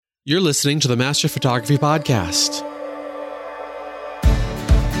You're listening to the Master Photography Podcast.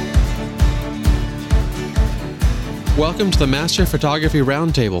 Welcome to the Master Photography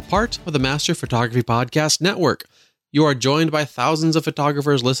Roundtable, part of the Master Photography Podcast Network. You are joined by thousands of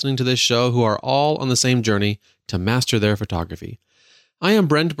photographers listening to this show who are all on the same journey to master their photography. I am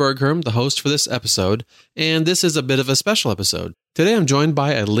Brent Bergherm, the host for this episode, and this is a bit of a special episode. Today I'm joined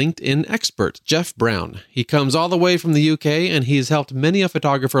by a LinkedIn expert, Jeff Brown. He comes all the way from the UK, and he's helped many a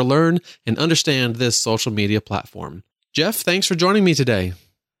photographer learn and understand this social media platform. Jeff, thanks for joining me today.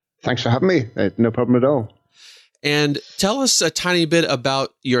 Thanks for having me. No problem at all. And tell us a tiny bit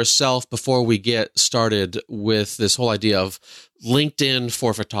about yourself before we get started with this whole idea of LinkedIn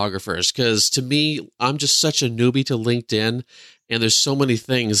for photographers. Because to me, I'm just such a newbie to LinkedIn, and there's so many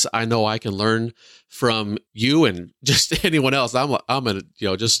things I know I can learn from you and just anyone else. I want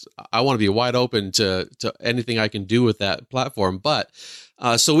to be wide open to anything I can do with that platform. But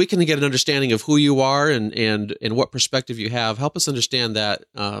so we can get an understanding of who you are and what perspective you have. Help us understand that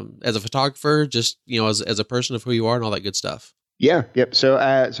as a photographer, just as a person of who you are and all that good stuff. Yeah, yep. So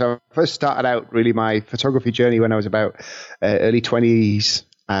I first started out really my photography journey when I was about early 20s.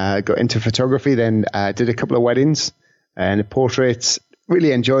 Got into photography, then did a couple of weddings and portraits.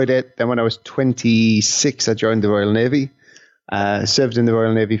 Really enjoyed it. Then when I was 26, I joined the Royal Navy. Served in the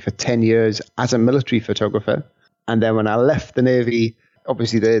Royal Navy for 10 years as a military photographer. And then when I left the Navy,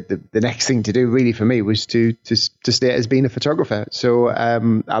 obviously the next thing to do really for me was to stay as being a photographer. So I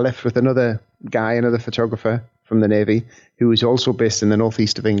left with another photographer from the Navy who was also based in the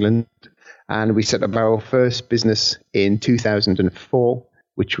northeast of England. And we set up our first business in 2004,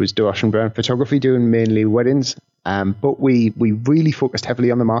 which was Dosh and Brown Photography, doing mainly weddings. But we really focused heavily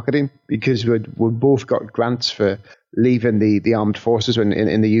on the marketing because we both got grants for leaving the armed forces.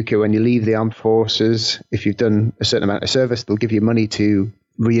 In the UK, when you leave the armed forces, if you've done a certain amount of service, they'll give you money to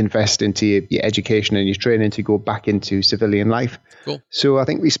reinvest into your education and your training to go back into civilian life. Cool. So I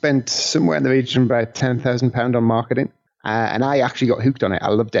think we spent somewhere in the region of about £10,000 on marketing. And I actually got hooked on it. I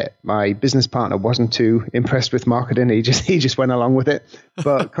loved it. My business partner wasn't too impressed with marketing. He just went along with it.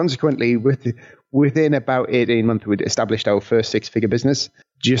 But consequently, within about 18 months, we'd established our first six-figure business,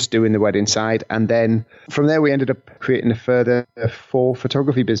 just doing the wedding side. And then from there, we ended up creating a further 4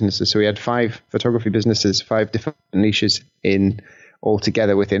 photography businesses. So we had 5 photography businesses, 5 different niches in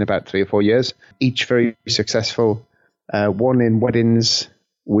altogether within about 3 or 4 years, each very successful. One in weddings.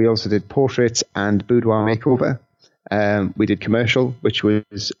 We also did portraits and boudoir makeover. We did commercial, which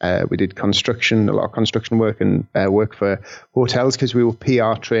was we did construction, a lot of construction work and work for hotels because we were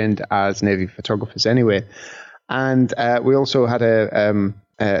PR trained as Navy photographers anyway. And we also had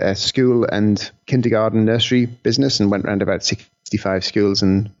a school and kindergarten nursery business and went around about 65 schools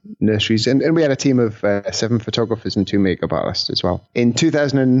and nurseries. And we had a team of 7 photographers and 2 makeup artists as well. In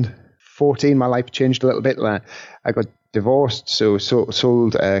 2014, my life changed a little bit. I got divorced, so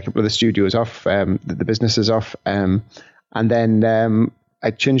sold a couple of the studios off, the businesses off, and then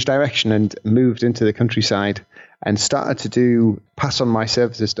I changed direction and moved into the countryside and started to pass on my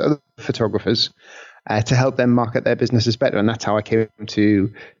services to other photographers to help them market their businesses better. And that's how I came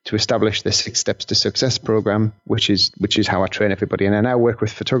to establish the 6 Steps to Success program, which is how I train everybody. And I now work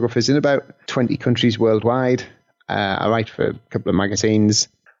with photographers in about 20 countries worldwide. I write for a couple of magazines.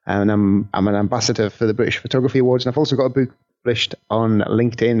 And I'm an ambassador for the British Photography Awards. And I've also got a book published on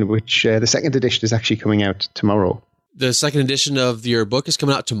LinkedIn, which the second edition is actually coming out tomorrow. The second edition of your book is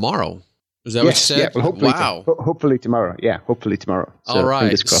coming out tomorrow. Is that what you said? Yeah, well, hopefully, wow. Hopefully tomorrow. Yeah, hopefully tomorrow. So, all right.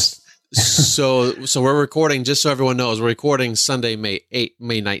 Fingers crossed. so we're recording, just so everyone knows, we're recording Sunday, May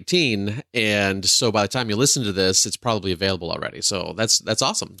 19. And so by the time you listen to this, it's probably available already. So that's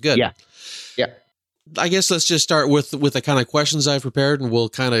awesome. Good. Yeah. I guess let's just start with the kind of questions I've prepared, and we'll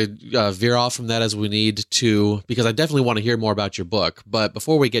kind of veer off from that as we need to, because I definitely want to hear more about your book. But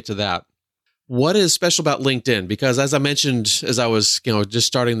before we get to that, what is special about LinkedIn? Because as I mentioned, as I was just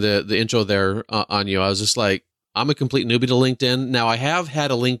starting the intro there on you, I was just like, I'm a complete newbie to LinkedIn. Now, I have had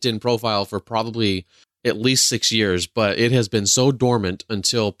a LinkedIn profile for probably at least 6 years, but it has been so dormant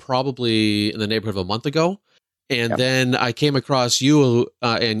until probably in the neighborhood of a month ago. And then I came across you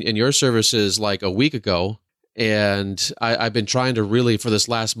and your services like a week ago, and I've been trying to really, for this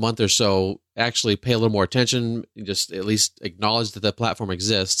last month or so, actually pay a little more attention, just at least acknowledge that the platform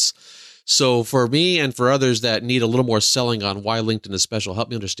exists. So for me and for others that need a little more selling on why LinkedIn is special, help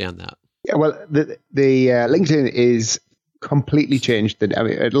me understand that. Yeah, well, the LinkedIn is completely changed. I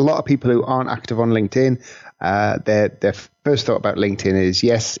mean, a lot of people who aren't active on LinkedIn, their first thought about LinkedIn is,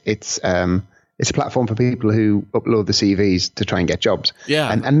 yes, it's a platform for people who upload the CVs to try and get jobs.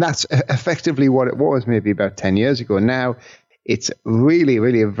 Yeah. And that's effectively what it was maybe about 10 years ago. Now It's really,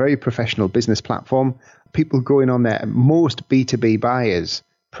 really a very professional business platform. People going on there, most B2B buyers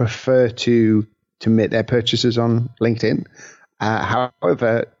prefer to make their purchases on LinkedIn.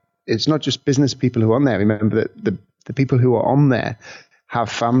 However, it's not just business people who are on there. Remember that the people who are on there have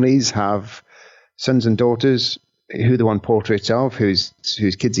families, have sons and daughters who they want portraits of, whose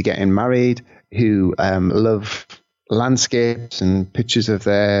kids are getting married, who love landscapes and pictures of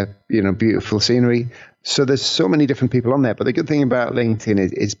their beautiful scenery. So there's so many different people on there. But the good thing about LinkedIn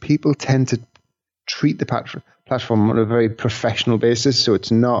is people tend to treat the platform on a very professional basis. So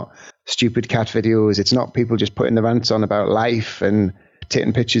it's not stupid cat videos. It's not people just putting the rants on about life and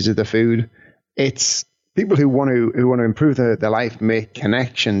taking pictures of the food. It's people who want to improve their life, make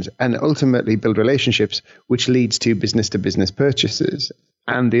connections, and ultimately build relationships, which leads to business purchases.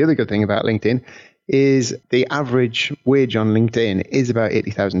 And the other good thing about LinkedIn is the average wage on LinkedIn is about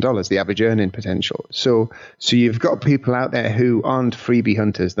 $80,000, the average earning potential. So you've got people out there who aren't freebie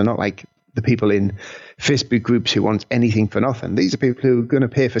hunters. They're not like the people in Facebook groups who want anything for nothing. These are people who are going to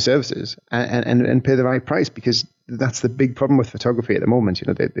pay for services and pay the right price, because that's the big problem with photography at the moment.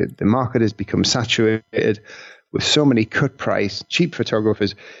 The market has become saturated with so many cut price, cheap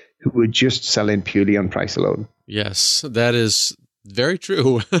photographers who are just selling purely on price alone. Yes, that is very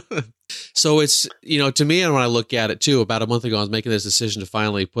true. So it's, to me, and when I look at it too, about a month ago, I was making this decision to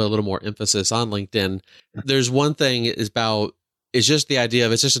finally put a little more emphasis on LinkedIn. There's one thing it's just the idea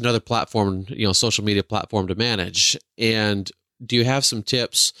of it's just another platform, social media platform to manage. And do you have some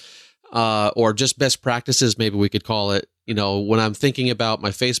tips or just best practices, maybe we could call it, when I'm thinking about my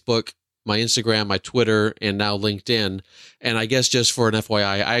Facebook, my Instagram, my Twitter, and now LinkedIn. And I guess just for an FYI,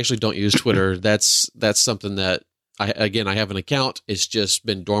 I actually don't use Twitter. That's something that I have an account. It's just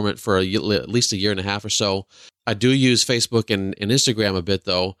been dormant for at least a year and a half or so. I do use Facebook and Instagram a bit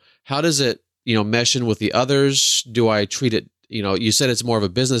though. How does it, mesh in with the others? Do I treat it, you said it's more of a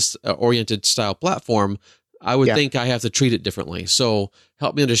business oriented style platform. I would think I have to treat it differently. So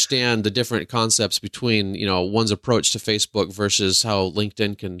help me understand the different concepts between, one's approach to Facebook versus how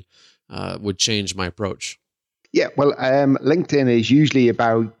LinkedIn would change my approach. Yeah, well, LinkedIn is usually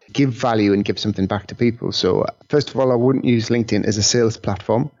about give value and give something back to people. So first of all, I wouldn't use LinkedIn as a sales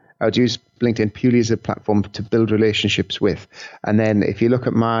platform. I would use LinkedIn purely as a platform to build relationships with. And then if you look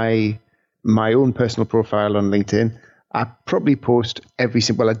at my own personal profile on LinkedIn, I probably post I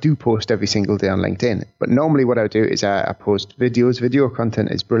do post every single day on LinkedIn. But normally what I do is I post videos. Video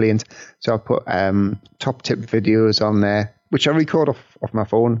content is brilliant. So I'll put top tip videos on there, which I record off my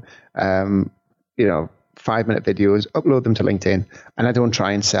phone, 5-minute videos, upload them to LinkedIn, and I don't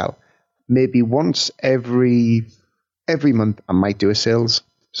try and sell. Maybe once every month, I might do a sales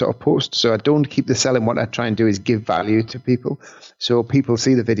sort of post. So I don't keep the selling. What I try and do is give value to people. So people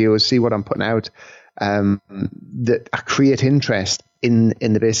see the videos, see what I'm putting out, that I create interest in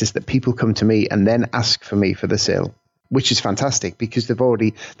the basis that people come to me and then ask for me for the sale, which is fantastic because they've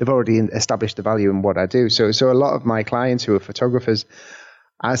already established the value in what I do. So a lot of my clients who are photographers,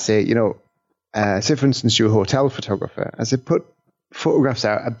 I say, say for instance, you're a hotel photographer. I said, put photographs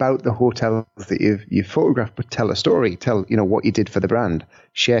out about the hotels that you've photographed, but tell a story, tell what you did for the brand,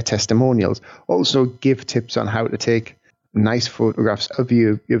 share testimonials, also give tips on how to take nice photographs of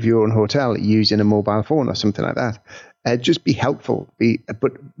your own hotel using a mobile phone or something like that. Just be helpful,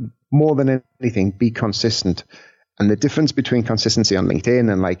 but more than anything, be consistent. And the difference between consistency on LinkedIn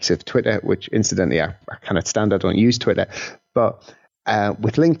and like say Twitter, which incidentally I cannot stand, I don't use Twitter, but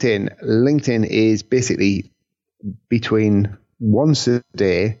with LinkedIn is basically between once a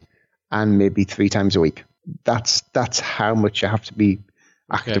day and maybe 3 times a week. That's how much you have to be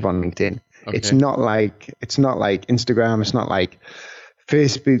active on LinkedIn. Okay. It's not like Instagram. It's not like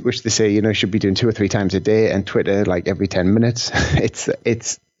Facebook, which they say should be doing 2 or 3 times a day, and Twitter like every 10 minutes. It's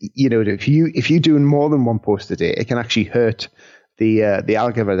if you're doing more than one post a day, it can actually hurt the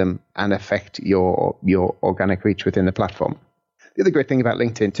algorithm and affect your organic reach within the platform. The other great thing about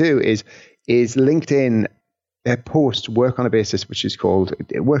LinkedIn too is LinkedIn, their posts work on a basis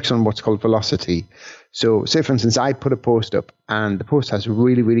it works on what's called velocity. So say for instance, I put a post up and the post has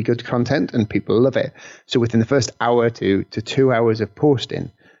really, really good content and people love it. So within the first hour to 2 hours of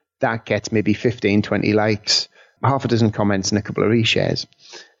posting, that gets maybe 15, 20 likes, half a dozen comments and a couple of reshares.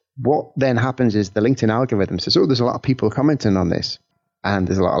 What then happens is the LinkedIn algorithm says, there's a lot of people commenting on this and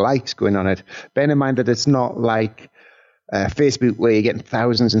there's a lot of likes going on it. Bear in mind that it's not like Facebook where you're getting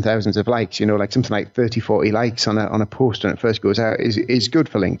thousands and thousands of likes, like something like 30, 40 likes on a post when it first goes out is good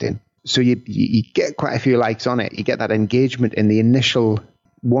for LinkedIn. So you get quite a few likes on it. You get that engagement in the initial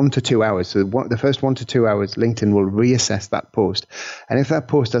 1 to 2 hours. So the first 1 to 2 hours, LinkedIn will reassess that post. And if that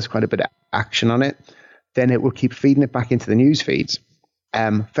post has quite a bit of action on it, then it will keep feeding it back into the news feeds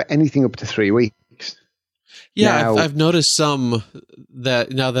for anything up to 3 weeks. Yeah, Now, I've noticed some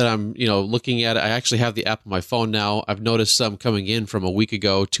that now that I'm, looking at it, I actually have the app on my phone now. I've noticed some coming in from a week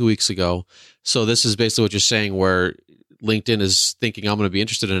ago, 2 weeks ago. So this is basically what you're saying, where LinkedIn is thinking I'm going to be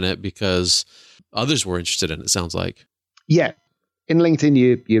interested in it because others were interested in it, sounds like. Yeah. In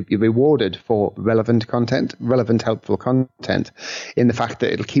LinkedIn, you're rewarded for relevant content, relevant, helpful content, in the fact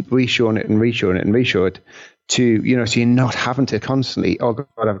that it'll keep reshowing it and reshowing it and reshowing it to, so you're not having to constantly, oh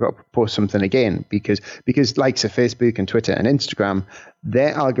God, I've got to post something again, because likes of Facebook and Twitter and Instagram,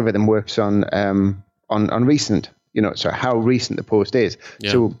 their algorithm works on recent, so how recent the post is.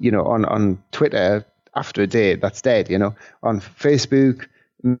 Yeah. So, on Twitter, after a day, that's dead, on Facebook,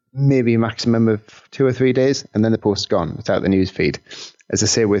 maybe a maximum of 2 or 3 days, and then the post's gone. It's out the news feed. As I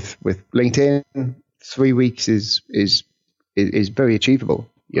say, with LinkedIn, 3 weeks is very achievable.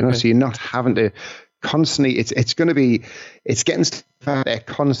 Okay. So you're not having to constantly. It's getting that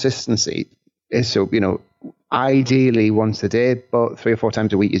consistency. So ideally once a day, but 3 or 4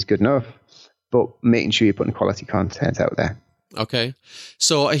 times a week is good enough. But making sure you're putting quality content out there. Okay.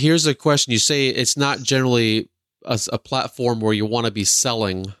 So here's a question. You say it's not generally a platform where you want to be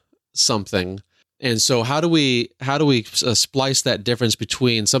selling something. And so how do we splice that difference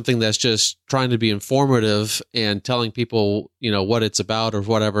between something that's just trying to be informative and telling people, what it's about or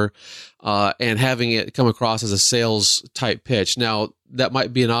whatever, and having it come across as a sales type pitch? Now, that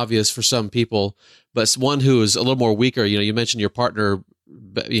might be an obvious for some people, but one who is a little more weaker, you mentioned your partner,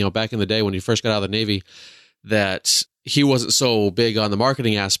 back in the day when you first got out of the Navy, that he wasn't so big on the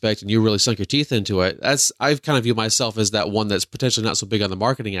marketing aspect and you really sunk your teeth into it. I've kind of view myself as that one that's potentially not so big on the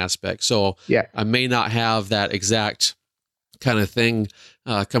marketing aspect. So yeah, I may not have that exact kind of thing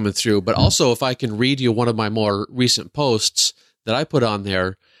coming through, but also if I can read you one of my more recent posts that I put on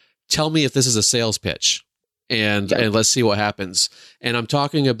there, tell me if this is a sales pitch and let's see what happens. And I'm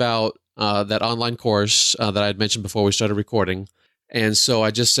talking about that online course that I had mentioned before we started recording. And so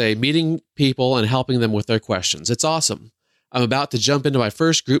I just say, meeting people and helping them with their questions. It's awesome. I'm about to jump into my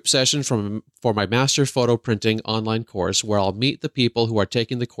first group session for my master photo printing online course, where I'll meet the people who are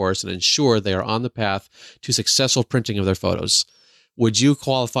taking the course and ensure they are on the path to successful printing of their photos. Would you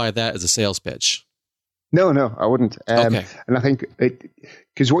qualify that as a sales pitch? No, I wouldn't. Okay. And I think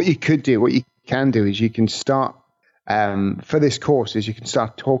because what you can do is you can start for this course is you can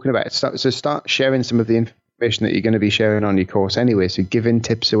start talking about it. Start sharing some of the information that you're going to be sharing on your course anyway. So giving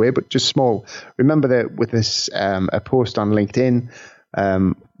tips away, but just small. Remember that with this, a post on LinkedIn,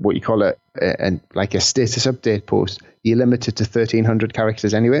 what you call like a status update post, you're limited to 1,300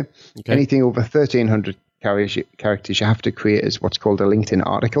 characters anyway. Okay. Anything over 1,300 characters, you have to create as what's called a LinkedIn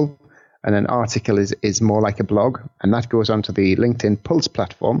article. And an article is more like a blog. And that goes onto the LinkedIn Pulse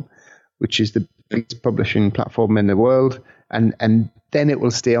platform, which is the biggest publishing platform in the world. And then it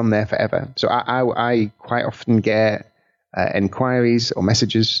will stay on there forever. So I quite often get inquiries or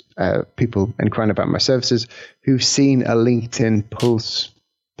messages, people inquiring about my services who've seen a LinkedIn Pulse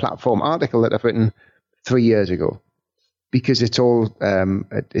platform article that I've written 3 years ago, because it's all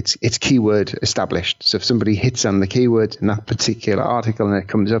it's keyword established. So if somebody hits on the keyword in that particular article and it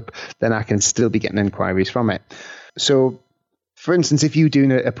comes up, then I can still be getting inquiries from it. So, for instance, if you're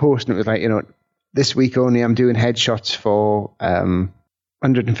doing a post and it was like, this week only I'm doing headshots for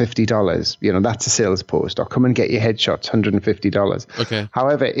 $150, that's a sales post, or come and get your headshots, $150. Okay.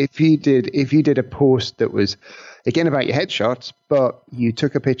 However, if you did a post that was again about your headshots, but you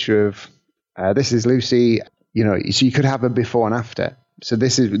took a picture of this is Lucy, so you could have a before and after. So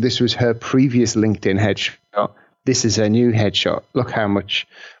this was her previous LinkedIn headshot. This is her new headshot. Look how much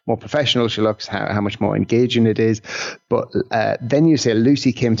more professional she looks, how much more engaging it is. But then you say,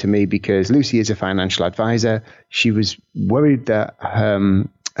 Lucy came to me because Lucy is a financial advisor. She was worried that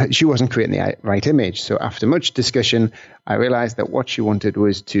she wasn't creating the right image. So after much discussion, I realized that what she wanted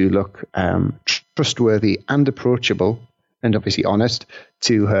was to look trustworthy and approachable, and obviously honest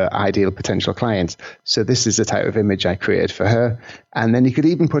to her ideal potential clients. So this is the type of image I created for her. And then you could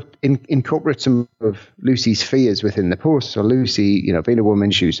even incorporate some of Lucy's fears within the post. So Lucy, being a woman,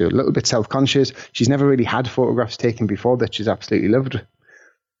 she was a little bit self-conscious. She's never really had photographs taken before that she's absolutely loved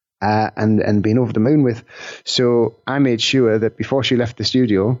and been over the moon with. So I made sure that before she left the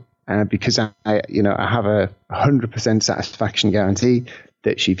studio, because I have a 100% satisfaction guarantee,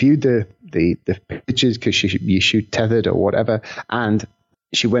 that she viewed the pictures, because you shoot tethered or whatever, and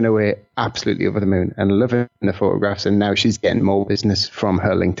she went away absolutely over the moon and loving the photographs, and now she's getting more business from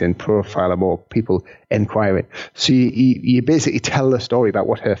her LinkedIn profile and more people inquiring. So you basically tell the story about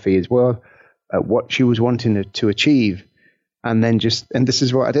what her fears were, what she was wanting to achieve, And then and this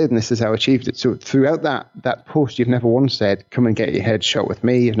is what I did, and this is how I achieved it. So throughout that post, you've never once said, come and get your head shot with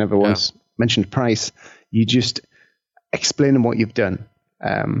me. You've never once mentioned price. You just explain what you've done.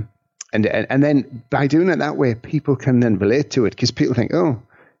 And then by doing it that way, people can then relate to it, because people think, oh,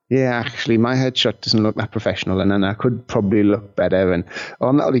 yeah, actually my headshot doesn't look that professional, and then I could probably look better. And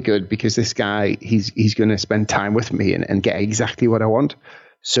that'll be good, because this guy, he's going to spend time with me and get exactly what I want.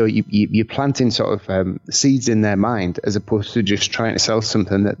 So you're planting sort of seeds in their mind, as opposed to just trying to sell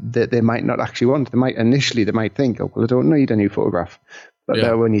something that they might not actually want. They might think, oh, well, I don't need a new photograph.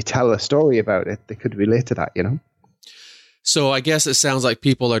 But when you tell a story about it, they could relate to that, So I guess it sounds like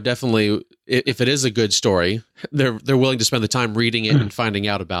people are definitely, if it is a good story, they're willing to spend the time reading it and finding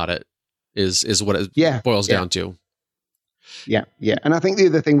out about it is what it boils down to. Yeah. And I think the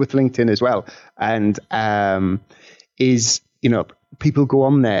other thing with LinkedIn as well, and is, people go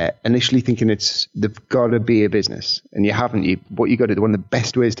on there initially thinking they've got to be a business, and you haven't. What you got to do, one of the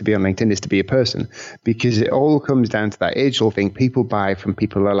best ways to be on LinkedIn is to be a person, because it all comes down to that age-old thing. People buy from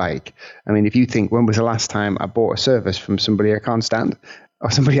people alike. I mean, if you think, when was the last time I bought a service from somebody I can't stand,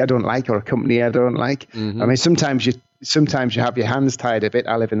 or somebody I don't like, or a company I don't like? Mm-hmm. I mean, sometimes you have your hands tied a bit.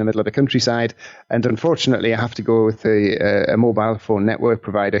 I live in the middle of the countryside, and unfortunately I have to go with a mobile phone network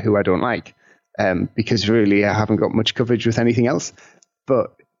provider who I don't like. Because really I haven't got much coverage with anything else.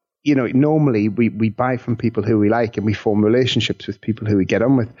 But, normally we buy from people who we like, and we form relationships with people who we get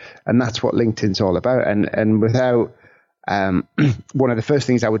on with. And that's what LinkedIn's all about. And without, one of the first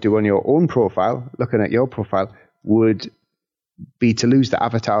things I would do on your own profile, looking at your profile, would be to lose the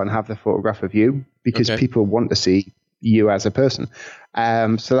avatar and have the photograph of you, because people want to see you as a person.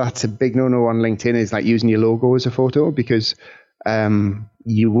 So that's a big no-no on LinkedIn, is like using your logo as a photo, because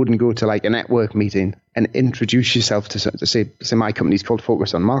you wouldn't go to like a network meeting and introduce yourself to say my company's called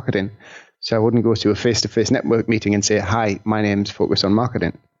Focus on Marketing. So I wouldn't go to a face-to-face network meeting and say, hi, my name's Focus on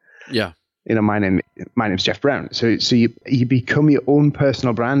Marketing. Yeah. My name's Jeff Brown. So you become your own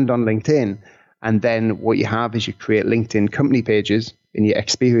personal brand on LinkedIn. And then what you have is you create LinkedIn company pages in your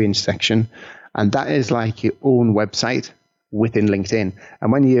experience section. And that is like your own website within LinkedIn.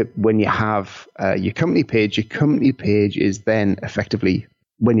 And when you have your company page is then effectively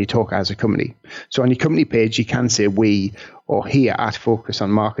when you talk as a company. So on your company page, you can say we, or here at Focus on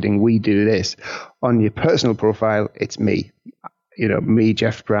Marketing, we do this. On your personal profile, it's me. Me,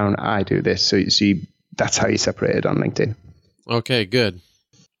 Jeff Brown, I do this. So that's how you separate it on LinkedIn. Okay, good.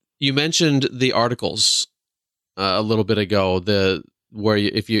 You mentioned the articles a little bit ago, where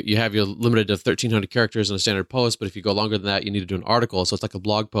if you have your limited to 1,300 characters in a standard post, but if you go longer than that, you need to do an article. So it's like a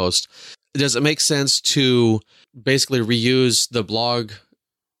blog post. Does it make sense to basically reuse the blog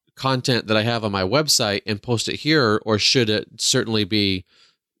content that I have on my website and post it here, or should it certainly be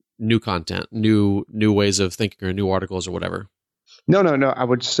new content, new ways of thinking, or new articles or whatever? No. I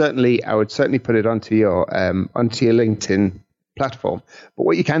would certainly put it onto your LinkedIn platform. But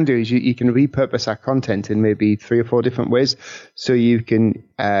what you can do is you can repurpose that content in maybe 3 or 4 different ways. So you can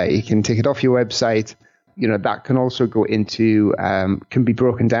take it off your website. That can also go into can be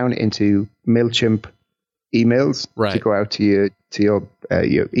broken down into MailChimp emails to go out to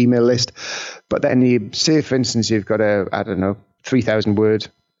your email list. But then you say, for instance, you've got a 3,000 word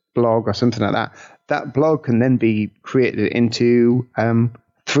blog or something like that. That blog can then be created into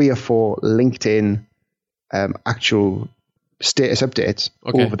 3 or 4 LinkedIn actual status updates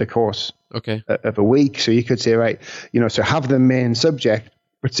over the course of a week. So you could say, right, so have the main subject,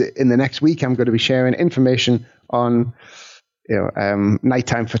 but in the next week I'm going to be sharing information on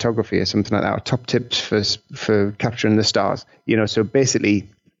nighttime photography or something like that, or top tips for capturing the stars. So basically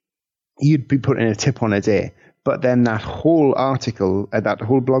you'd be putting a tip on a day, but then that whole article, that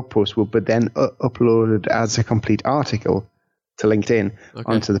whole blog post will be then uploaded as a complete article to LinkedIn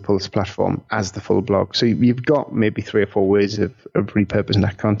onto the Pulse platform as the full blog. So you've got maybe 3 or 4 ways of repurposing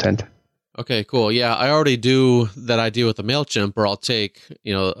that content. Okay, cool. Yeah, I already do that idea with the MailChimp, where I'll take,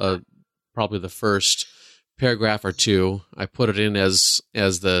 probably the first paragraph or 2, I put it in as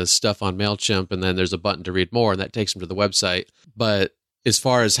the stuff on MailChimp, and then there's a button to read more, and that takes them to the website. But as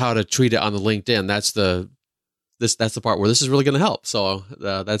far as how to treat it on the LinkedIn, that's the part where this is really going to help. So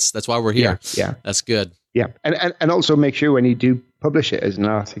that's why we're here. Yeah. That's good. Yeah, and also make sure when you do publish it as an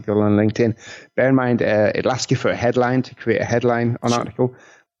article on LinkedIn, bear in mind it'll ask you for a headline to create a headline on article.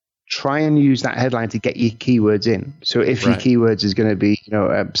 Try and use that headline to get your keywords in. So if your keywords is going to be,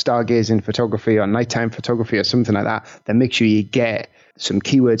 stargazing photography or nighttime photography or something like that, then make sure you get some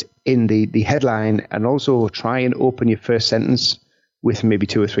keywords in the headline, and also try and open your first sentence with maybe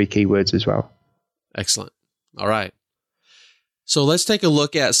 2 or 3 keywords as well. Excellent. All right. So let's take a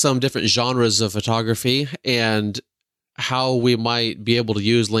look at some different genres of photography and how we might be able to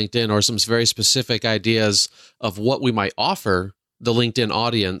use LinkedIn, or some very specific ideas of what we might offer the LinkedIn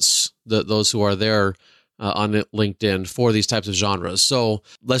audience, those who are there on LinkedIn for these types of genres. So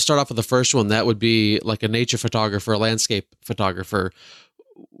let's start off with the first one. That would be like a nature photographer, a landscape photographer.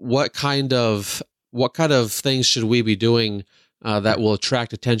 What kind of things should we be doing that will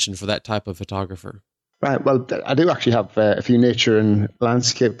attract attention for that type of photographer? Right. Well, I do actually have a few nature and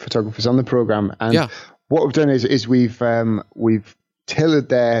landscape photographers on the program, and what we've done is we've tailored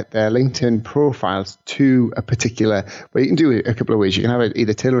their LinkedIn profiles to a particular. Well, you can do it a couple of ways. You can have it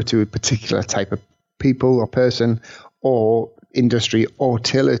either tailor it to a particular type of people or person or industry, or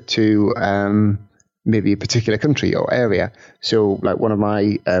tailor it to maybe a particular country or area. So, like one of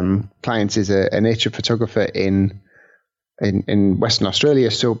my clients is a nature photographer in Western Australia.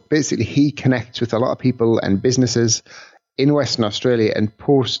 So basically he connects with a lot of people and businesses in Western Australia and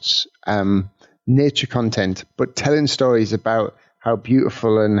posts nature content, but telling stories about how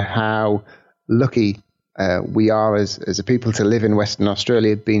beautiful and how lucky we are as a people to live in Western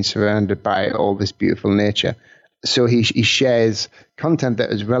Australia, being surrounded by all this beautiful nature. So he shares content that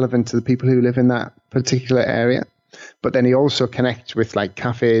is relevant to the people who live in that particular area. But then he also connects with like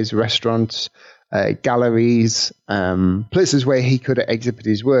cafes, restaurants, galleries, places where he could exhibit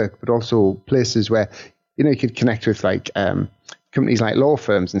his work, but also places where, you could connect with like companies like law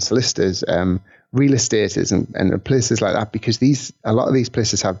firms and solicitors, real estaters and places like that, because a lot of these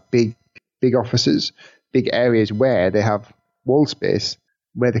places have big offices, big areas where they have wall space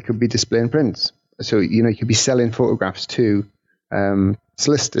where they could be displaying prints. So, you could be selling photographs to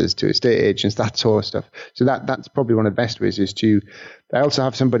solicitors, to estate agents, that sort of stuff. So that's probably one of the best ways is to. I also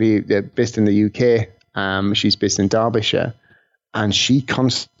have somebody based in the UK. She's based in Derbyshire, and she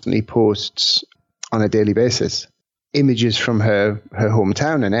constantly posts on a daily basis images from her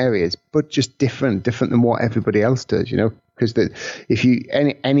hometown and areas, but just different than what everybody else does. Because if you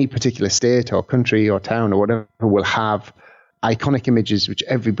any particular state or country or town or whatever will have iconic images which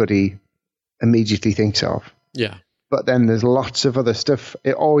everybody immediately thinks of. Yeah. But then there's lots of other stuff,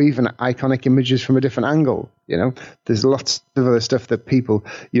 or even iconic images from a different angle. There's lots of other stuff that people,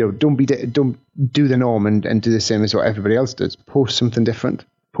 don't do the norm and do the same as what everybody else does. Post something different.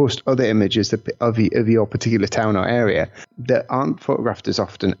 Post other images of your particular town or area that aren't photographed as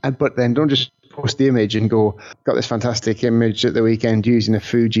often. But then don't just post the image and go, got this fantastic image at the weekend using a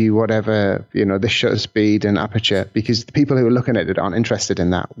Fuji, whatever, this shutter speed and aperture, because the people who are looking at it aren't interested in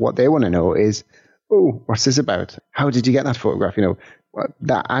that. What they want to know is, oh, what's this about? How did you get that photograph?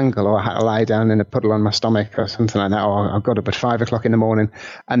 That angle, or I had to lie down in a puddle on my stomach or something like that, or I got up at 5 o'clock in the morning.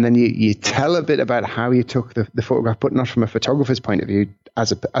 And then you tell a bit about how you took the photograph, but not from a photographer's point of view,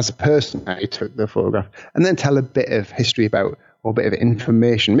 as a person, how you took the photograph. And then tell a bit of history about, or a bit of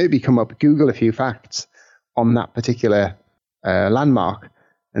information. Maybe Google a few facts on that particular landmark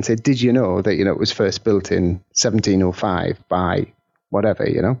and say, did you know that, it was first built in 1705 by whatever,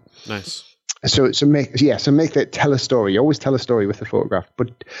 Nice. So make that, tell a story. You always tell a story with a photograph.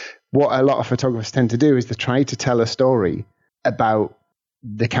 But what a lot of photographers tend to do is to try to tell a story about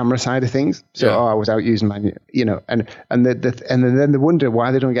the camera side of things. So, I was out using my, and then they wonder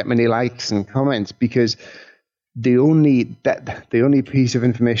why they don't get many likes and comments, because the only piece of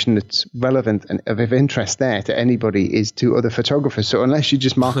information that's relevant and of interest there to anybody is to other photographers. So unless you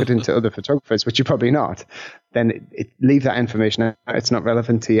just marketing to other photographers, which you're probably not, then leave that information out. It's not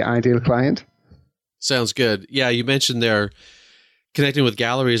relevant to your ideal client. Sounds good. Yeah, you mentioned there connecting with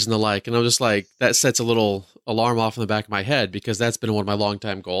galleries and the like, and I'm just like, that sets a little alarm off in the back of my head, because that's been one of my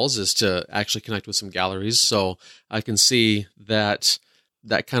longtime goals, is to actually connect with some galleries. So I can see that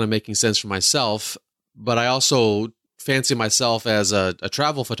kind of making sense for myself. But I also fancy myself as a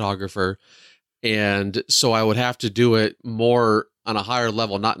travel photographer, and so I would have to do it more on a higher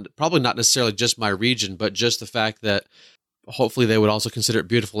level, probably not necessarily just my region, but just the fact that hopefully they would also consider it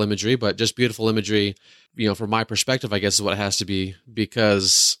beautiful imagery, but just beautiful imagery, from my perspective, I guess is what it has to be,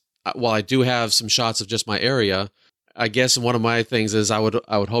 because while I do have some shots of just my area, I guess one of my things is I would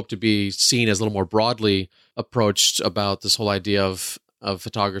hope to be seen as a little more broadly approached about this whole idea of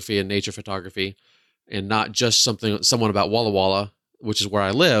photography and nature photography, and not just someone about Walla Walla, which is where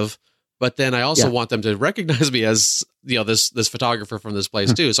I live. But then I also want them to recognize me as, this photographer from this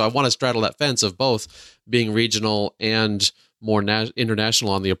place too. So I want to straddle that fence of both being regional and more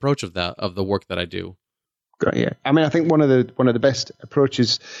international on the approach of the work that I do. Great, yeah. I mean, I think one of the best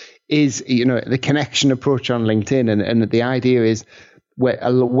approaches is, the connection approach on LinkedIn, and the idea is where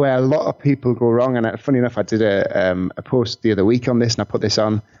a lot of people go wrong. And funny enough, I did a post the other week on this, and I put this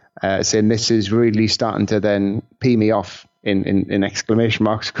on saying this is really starting to then pee me off in exclamation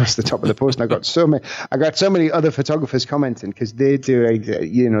marks across the top of the post. And I got so many other photographers commenting because they do,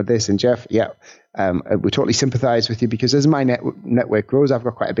 this. And Jeff, we totally sympathize with you, because as my network grows, I've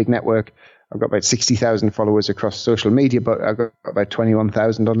got quite a big network. I've got about 60,000 followers across social media, but I've got about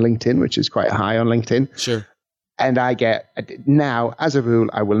 21,000 on LinkedIn, which is quite high on LinkedIn. Sure. And I get now, as a rule,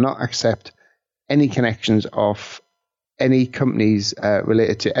 I will not accept any connections of any companies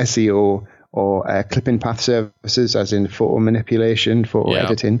related to SEO or clipping path services, as in photo manipulation, photo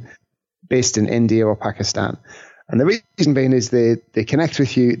editing, based in India or Pakistan. And the reason being is they connect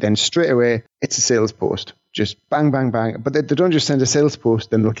with you, then straight away it's a sales post. Just bang, bang, bang. But they don't just send a sales post,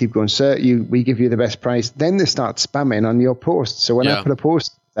 then they'll keep going, sir, we give you the best price. Then they start spamming on your post. So when I put a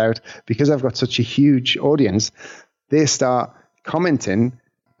post out, because I've got such a huge audience, they start commenting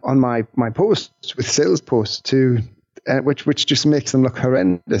on my posts with sales posts to which just makes them look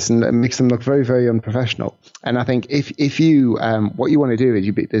horrendous and makes them look very, very unprofessional. And I think if you what you want to do is,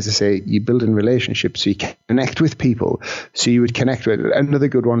 as I say, you build in relationships, so you connect with people. So you would connect with, another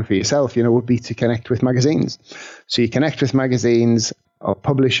good one for yourself, would be to connect with magazines. So you connect with magazines or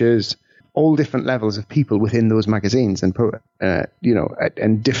publishers, all different levels of people within those magazines, and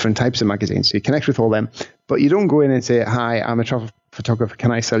and different types of magazines. So you connect with all them, but you don't go in and say, hi, I'm a travel photographer,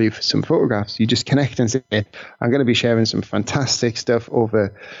 can I sell you some photographs? You just connect and say, I'm going to be sharing some fantastic stuff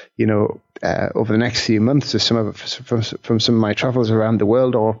over the next few months, or from some of my travels around the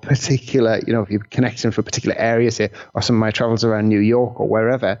world, or particular, if you're connecting for a particular area, say, or some of my travels around New York or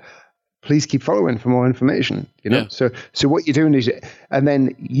wherever. Please keep following for more information. So what you're doing is, and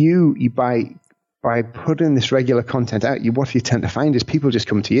then you by putting this regular content out, what you tend to find is people just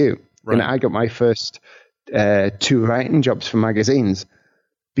come to you. Right. I got my first 2 writing jobs for magazines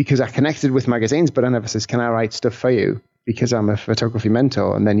because I connected with magazines, but I never says, can I write stuff for you? Because I'm a photography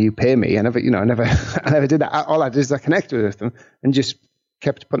mentor, and then you pay me. I never did that. All I did is I connected with them and just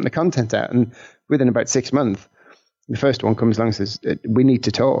kept putting the content out. And within about 6 months, the first one comes along and says, we need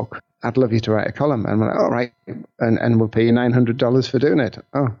to talk. I'd love you to write a column. And I'm like, all right. And we'll pay you $900 for doing it.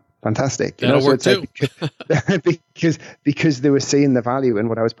 Oh, fantastic. That'll work too. because they were seeing the value in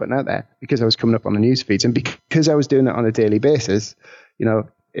what I was putting out there, because I was coming up on the news feeds, and because I was doing it on a daily basis.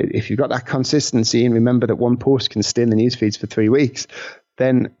 If you've got that consistency, and remember that one post can stay in the news feeds for 3 weeks,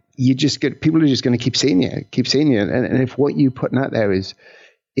 then people are just going to keep seeing you. And if what you're putting out there is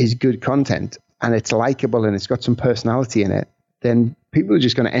good content, and it's likable, and it's got some personality in it, then people are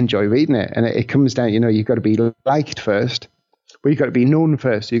just going to enjoy reading it. And it comes down, you've got to be liked first, but you've got to be known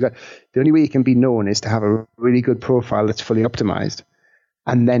first. So the only way you can be known is to have a really good profile that's fully optimized,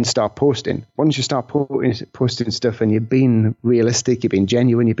 and then start posting. Once you start posting stuff, and you're being realistic, you're being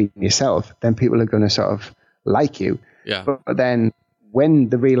genuine, you're being yourself, then people are going to sort of like you. Yeah. But then when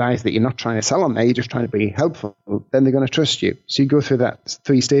they realize that you're not trying to sell them there, you're just trying to be helpful, then they're going to trust you. So you go through that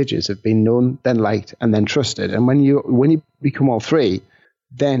 3 stages of being known, then liked, and then trusted. And when you become all 3,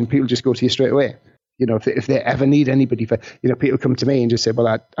 then people just go to you straight away. If they ever need anybody for, people come to me and just say, well,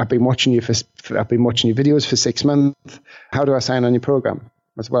 I've been watching your videos for 6 months. How do I sign on your program?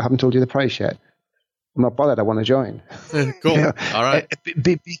 I said, well, I haven't told you the price yet. I'm not bothered. I want to join. Cool. All right.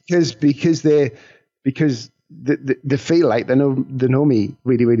 Because they feel like they know me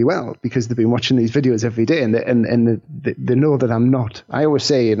really, really well, because they've been watching these videos every day, and they know that I'm not. I always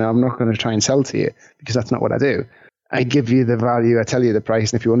say, I'm not going to try and sell to you, because that's not what I do. I give you the value, I tell you the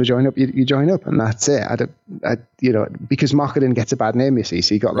price, and if you want to join up, you join up, and that's it. Because marketing gets a bad name, you see.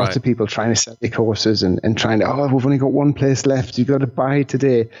 So you got lots of people trying to sell their courses and trying to, we've only got one place left, you've got to buy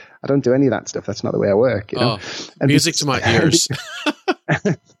today. I don't do any of that stuff. That's not the way I work. Music to my ears.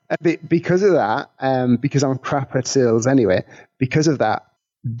 Because of that, because I'm crap at sales anyway, because of that,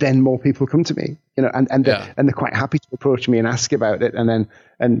 then more people come to me, and they're quite happy to approach me and ask about it. And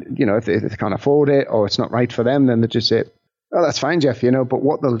if they can't afford it, or it's not right for them, then they just say, oh, that's fine, Jeff, but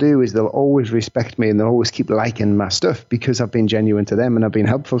what they'll do is they'll always respect me, and they'll always keep liking my stuff, because I've been genuine to them and I've been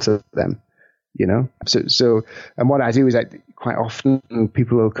helpful to them, So, and what I do is quite often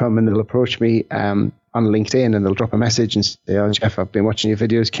people will come and they'll approach me, on LinkedIn, and they'll drop a message and say, oh, Jeff, I've been watching your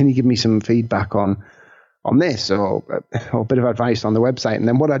videos. Can you give me some feedback on this, or a bit of advice on the website? And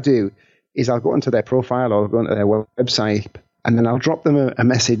then what I do is I'll go onto their profile, or I'll go onto their website, and then I'll drop them a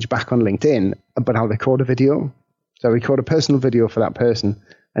message back on LinkedIn, but I'll record a video. So I record a personal video for that person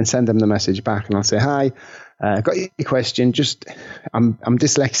and send them the message back, and I'll say, hi, I got your question. Just, I'm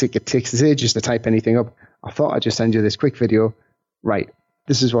dyslexic. It takes ages to type anything up. I thought I'd just send you this quick video. Right.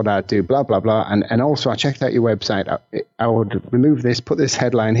 This is what I'd do, blah, blah, blah. And also I checked out your website. I would remove this, put this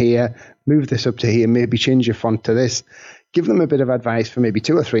headline here, move this up to here, maybe change your font to this, give them a bit of advice for maybe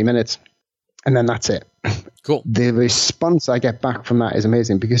 2 or 3 minutes. And then that's it. Cool. The response I get back from that is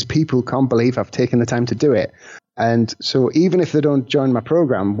amazing because people can't believe I've taken the time to do it. And so even if they don't join my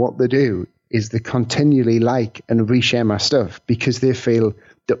program, what they do is they continually like and reshare my stuff because they feel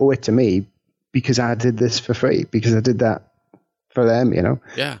they owe it to me because I did this for free, because I did that for them, you know?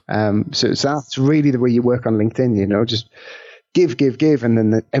 Yeah. So that's really the way you work on LinkedIn, you know, just give, and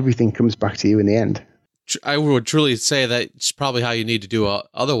then everything comes back to you in the end. I would truly say that's probably how you need to do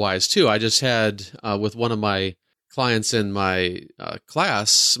otherwise too. I just had with one of my clients in my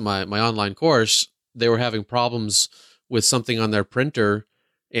class, my online course, they were having problems with something on their printer,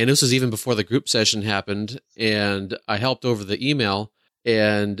 and this was even before the group session happened, and I helped over the email,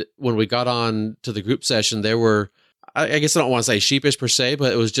 and when we got on to the group session, there were, I guess I don't want to say sheepish per se,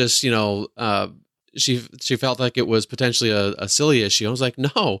 but it was just, you know, she felt like it was potentially a silly issue. I was like,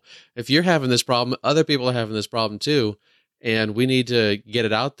 no, if you're having this problem, other people are having this problem too, and we need to get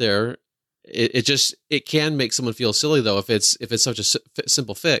it out there. It can make someone feel silly though if it's such a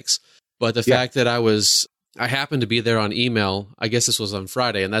simple fix. But the fact that I happened to be there on email, I guess this was on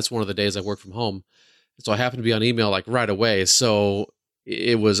Friday, and that's one of the days I work from home. So I happened to be on email like right away. So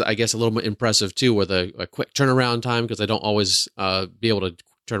it was, I guess, a little bit impressive too with a quick turnaround time because I don't always be able to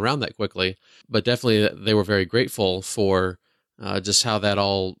turn around that quickly. But definitely they were very grateful for just how that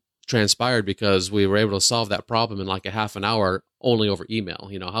all transpired because we were able to solve that problem in like a half an hour only over email.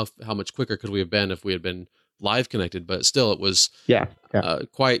 You know, how much quicker could we have been if we had been live connected? But still, it was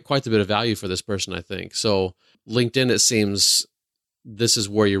quite a bit of value for this person, I think. So LinkedIn, it seems this is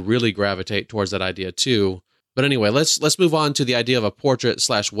where you really gravitate towards that idea too. But anyway, let's move on to the idea of a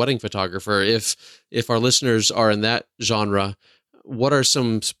portrait/wedding photographer. If our listeners are in that genre, what are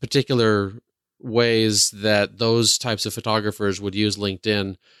some particular ways that those types of photographers would use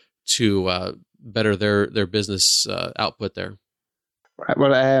LinkedIn to better their business output there? Right,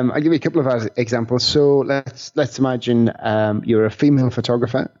 well, I'll give you a couple of examples. So let's imagine you're a female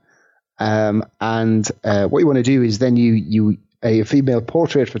photographer, and what you want to do is then you a female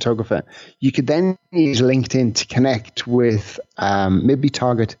portrait photographer. You could then use LinkedIn to connect with maybe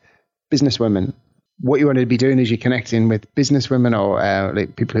target businesswomen. What you want to be doing is you're connecting with businesswomen or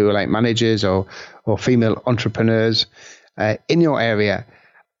like people who are like managers or female entrepreneurs in your area,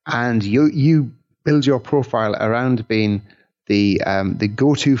 and you build your profile around being the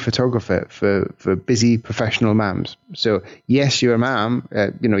go-to photographer for busy professional moms. So yes, you're a mom,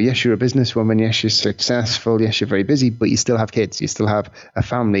 yes, you're a businesswoman, yes, you're successful, yes, you're very busy, but you still have kids, you still have a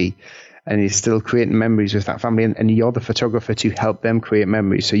family, and you're still creating memories with that family, and you're the photographer to help them create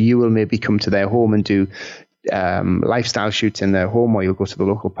memories. So you will maybe come to their home and do lifestyle shoots in their home, or you'll go to the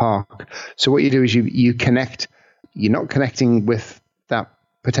local park. So what you do is you connect. You're not connecting with that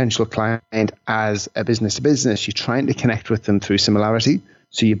potential client as a business to business. You're trying to connect with them through similarity.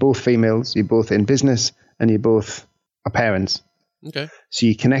 So you're both females, you're both in business, and you both are parents. Okay. So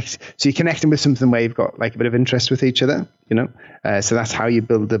you're connecting with something where you've got like a bit of interest with each other, you know. So that's how you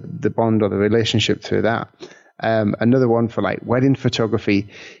build the bond or the relationship through that. Another one for like wedding photography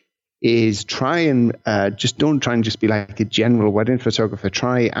is try and don't try and just be like a general wedding photographer.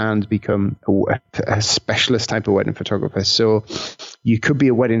 Try and become a specialist type of wedding photographer. So you could be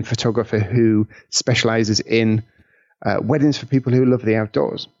a wedding photographer who specializes in weddings for people who love the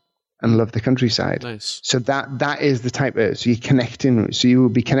outdoors and love the countryside. Nice. So that is the type of, so you're connecting, so you will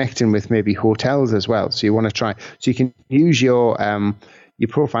be connecting with maybe hotels as well. So you want to try, so you can use your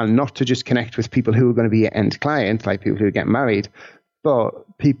profile not to just connect with people who are going to be your end client, like people who get married, but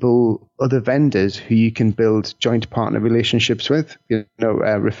other vendors who you can build joint partner relationships with,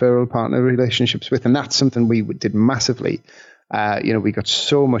 referral partner relationships with. And that's something we did massively. We got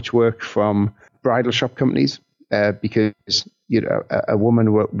so much work from bridal shop companies because, a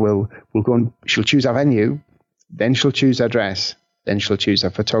woman will go and she'll choose our venue, then she'll choose our dress, then she'll choose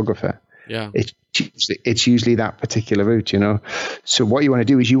our photographer. Yeah. It's usually that particular route, So what you want to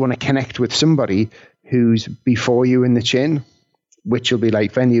do is you want to connect with somebody who's before you in the chain, which will be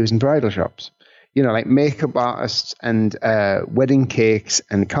like venues and bridal shops, like makeup artists and wedding cakes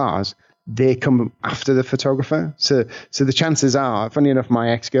and cars. They come after the photographer. So the chances are, funny enough,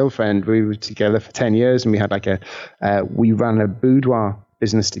 my ex-girlfriend, we were together for 10 years and we had we ran a boudoir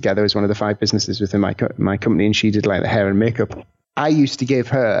business together as one of the 5 businesses within my company, and she did like the hair and makeup. I used to give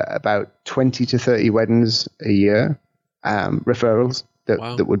her about 20 to 30 weddings a year, referrals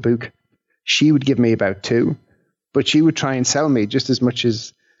that would book. She would give me about 2. But she would try and sell me just as much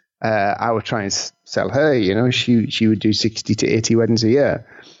as I would try and sell her. She would do 60 to 80 weddings a year.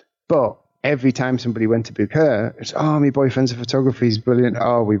 But every time somebody went to book her, it's, my boyfriend's a photographer, he's brilliant.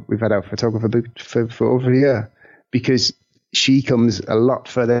 We've had our photographer booked for over a year. Because she comes a lot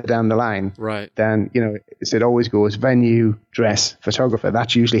further down the line Right. than, as it always goes, venue, dress, photographer.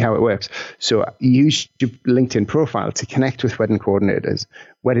 That's usually how it works. So use your LinkedIn profile to connect with wedding coordinators,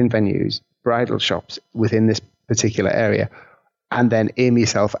 wedding venues, bridal shops within this particular area, and then aim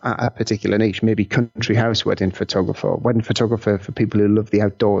yourself at a particular niche, maybe country house wedding photographer, wedding photographer for people who love the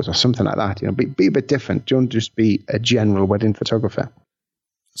outdoors or something like that. Be a bit different. Don't just be a general wedding photographer.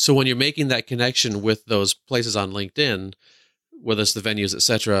 So when you're making that connection with those places on LinkedIn, whether it's the venues,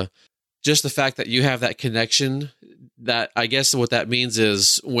 etc., just the fact that you have that connection, that I guess what that means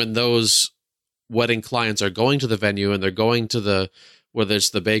is when those wedding clients are going to the venue and they're going to whether it's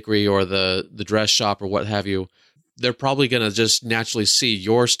the bakery or the dress shop or what have you, they're probably going to just naturally see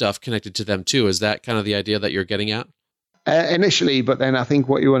your stuff connected to them too. Is that kind of the idea that you're getting at? Initially, but then I think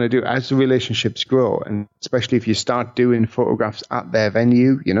what you want to do as the relationships grow, and especially if you start doing photographs at their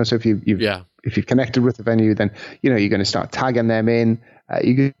venue, so if you've connected with the venue, then you're going to start tagging them in.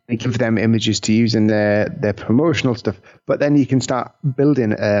 You're going to give them images to use in their promotional stuff. But then you can start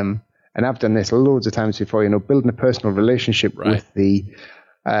building, and I've done this loads of times before, building a personal relationship with the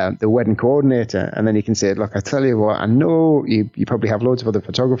wedding coordinator, and then you can say, look, I tell you what, I know you probably have loads of other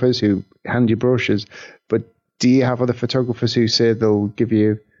photographers who hand you brochures, but do you have other photographers who say they'll give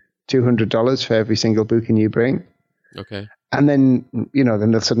you $200 for every single booking you bring? Okay. And then, then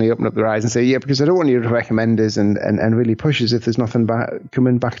they'll suddenly open up their eyes and say, yeah, because I don't want you to recommend us and really push us if there's nothing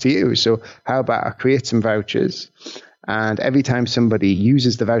coming back to you. So how about I create some vouchers, and every time somebody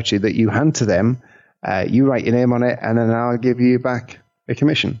uses the voucher that you hand to them, you write your name on it, and then I'll give you back a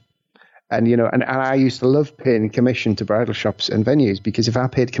commission. And, and I used to love paying commission to bridal shops and venues, because if I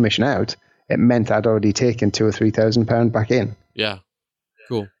paid commission out, it meant I'd already taken £2,000 or £3,000 back in. Yeah.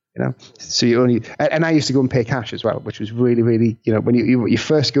 Cool. So and I used to go and pay cash as well, which was really, really, when you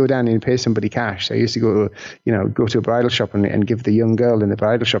first go down and you pay somebody cash. So I used to go to a bridal shop and give the young girl in the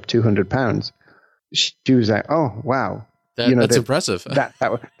bridal shop £200. She was like, oh, wow. That's impressive.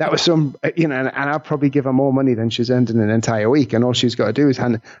 That was some, and I'll probably give her more money than she's earned in an entire week. And all she's got to do is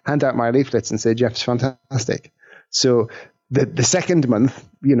hand out my leaflets and say, Jeff's fantastic. So the second month,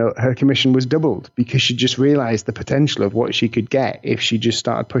 her commission was doubled, because she just realized the potential of what she could get if she just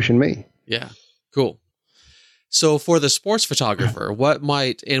started pushing me. Yeah. Cool. So for the sports photographer, what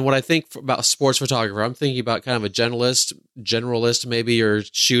I think about sports photographer, I'm thinking about kind of a generalist, maybe you're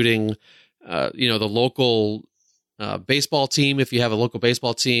shooting, the local baseball team, if you have a local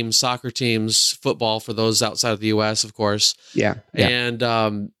baseball team, soccer teams, football for those outside of the U.S., of course. Yeah. And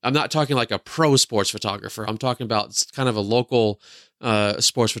I'm not talking like a pro sports photographer. I'm talking about kind of a local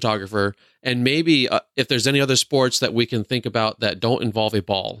sports photographer. And maybe if there's any other sports that we can think about that don't involve a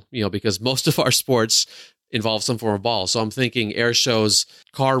ball, because most of our sports involve some form of ball. So I'm thinking air shows,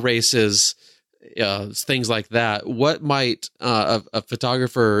 car races, things like that. What might a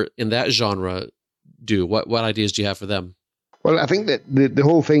photographer in that genre do? What ideas do you have for them? Well, I think that the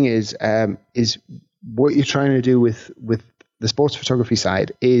whole thing is what you're trying to do with the sports photography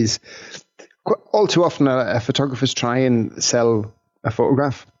side is all too often a photographer's try and sell a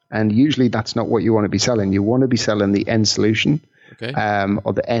photograph, and usually that's not what you want to be selling. You want to be selling the end solution, okay,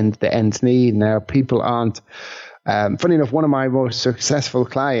 or the end need. Now, people aren't. Funny enough, one of my most successful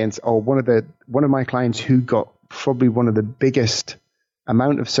clients, or one of my clients who got probably one of the biggest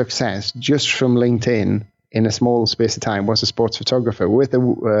amount of success just from LinkedIn in a small space of time, was a sports photographer with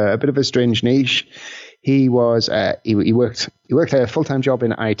a bit of a strange niche. He was he worked a full-time job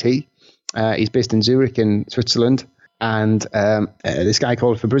in IT. He's based in Zurich in Switzerland, and this guy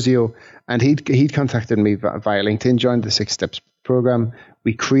called Fabrizio, and he'd contacted me via LinkedIn, joined the 6 Steps program.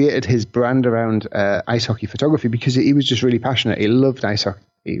 We created his brand around ice hockey photography, because he was just really passionate. He loved ice hockey.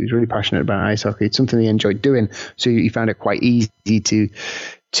 He was really passionate about ice hockey. It's something he enjoyed doing, so he found it quite easy to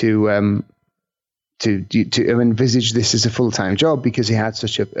envisage this as a full-time job, because he had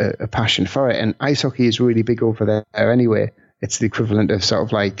such a passion for it. And ice hockey is really big over there anyway. It's the equivalent of sort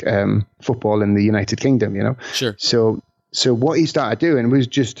of like football in the United Kingdom, Sure. So what he started doing was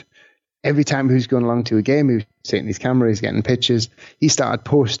just every time he was going along to a game, he was taking his camera, he's getting pictures. He started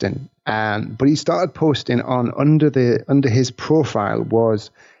posting, but he started posting on under his profile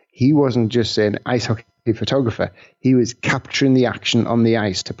he wasn't just saying ice hockey photographer. He was capturing the action on the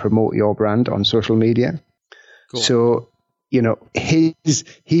ice to promote your brand on social media. Cool. So,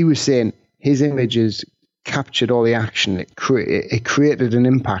 he was saying his images captured all the action. It created an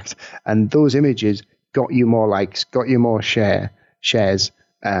impact, and those images got you more likes, got you more shares,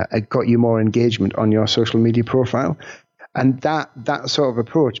 got you more engagement on your social media profile. And that sort of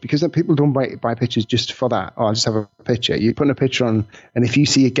approach, because people don't buy pictures just for that. Oh, I'll just have a picture. You put a picture on, and if you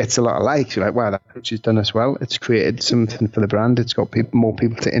see it gets a lot of likes, you're like, wow, that picture's done us well. It's created something for the brand. It's got more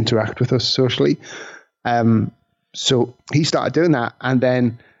people to interact with us socially. So he started doing that, and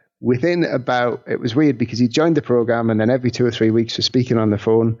then within it was weird because he joined the program, and then every 2 or 3 weeks we're speaking on the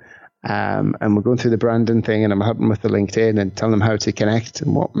phone, and we're going through the branding thing, and I'm helping with the LinkedIn and telling them how to connect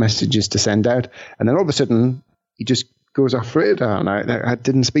and what messages to send out. And then all of a sudden, he just goes off radar. And I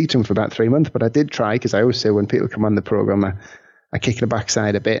didn't speak to him for about 3 months, but I did try, because I always say when people come on the program, I kick the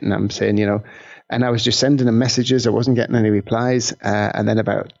backside a bit, and I'm saying, and I was just sending him messages. I wasn't getting any replies. And then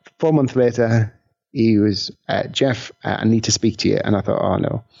about 4 months later, he was, Jeff, I need to speak to you. And I thought, oh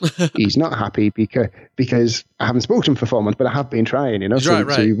no, he's not happy because I haven't spoken to him for 4 months, but I have been trying, So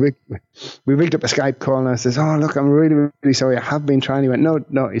we rigged up a Skype call, and I says, oh, look, I'm really, really sorry. I have been trying. He went,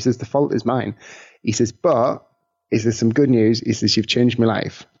 no. He says, the fault is mine. He says, but is there some good news? He says, you've changed my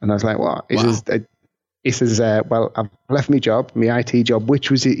life. And I was like, what? He says, well, I've left my job, my IT job, which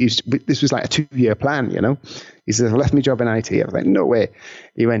was, this was like a 2-year plan, He says, I've left my job in IT. I was like, no way.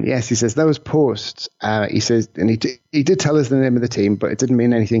 He went, yes. He says, those posts, he says, and he did tell us the name of the team, but it didn't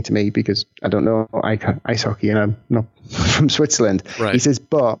mean anything to me because I don't know ice hockey, and I'm not from Switzerland. Right. He says,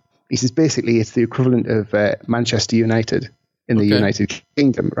 basically it's the equivalent of Manchester United in the United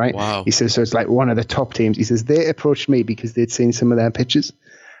Kingdom, right? Wow. He says, so it's like one of the top teams. He says, they approached me because they'd seen some of their pictures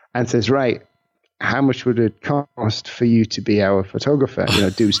and says, right, how much would it cost for you to be our photographer?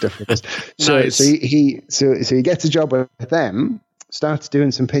 Do stuff with us. Nice. So he gets a job with them, starts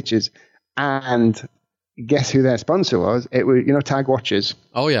doing some pictures, and guess who their sponsor was? It was Tag Watches.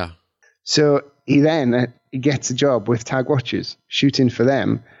 Oh yeah. So he then gets a job with Tag Watches, shooting for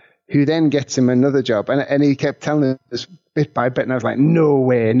them, who then gets him another job, and he kept telling us bit by bit, and I was like, no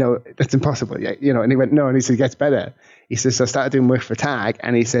way, no, that's impossible. And he went, no, and he said, it gets better. He says, so I started doing work for Tag,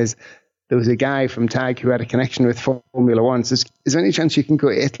 and he says, there was a guy from Tag who had a connection with Formula One. Says, is there any chance you can go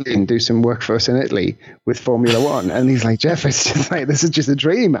to Italy and do some work for us in Italy with Formula One? And he's like, Jeff, it's just like, this is just a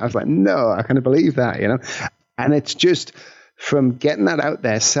dream. I was like, no, I can't believe that, And it's just from getting that out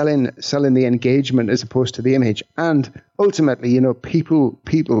there, selling the engagement as opposed to the image. And ultimately,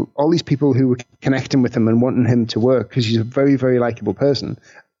 people, all these people who were connecting with him and wanting him to work, because he's a very, very likable person.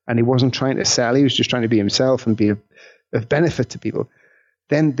 And he wasn't trying to sell. He was just trying to be himself and be of benefit to people.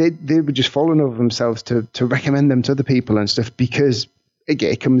 Then they were just falling over themselves to recommend them to other people and stuff, because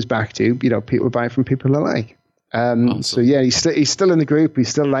again, it comes back to, people buy from people alike. Awesome. So yeah, he's still in the group. He's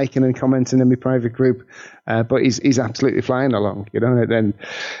still liking and commenting in my private group, but he's absolutely flying along,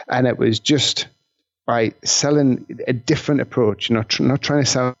 and it was just by selling a different approach, not trying to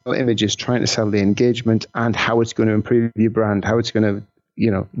sell images, trying to sell the engagement and how it's going to improve your brand, how it's going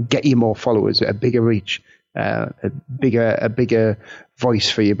to, get you more followers, a bigger reach. A bigger voice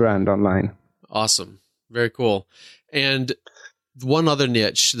for your brand online. Awesome. Very cool. And one other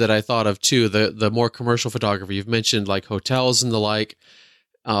niche that I thought of too, the more commercial photography, you've mentioned like hotels and the like.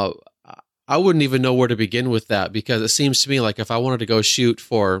 I wouldn't even know where to begin with that, because it seems to me like if I wanted to go shoot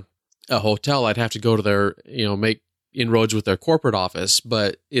for a hotel, I'd have to go to their, make inroads with their corporate office.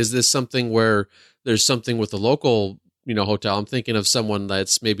 But is this something where there's something with the local hotel? I'm thinking of someone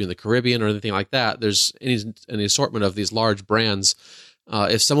that's maybe in the Caribbean or anything like that. There's any assortment of these large brands.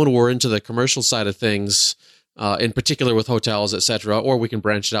 If someone were into the commercial side of things, in particular with hotels, etc., or we can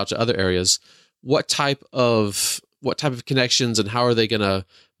branch it out to other areas, what type of connections and how are they going to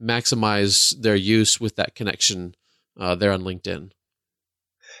maximize their use with that connection there on LinkedIn?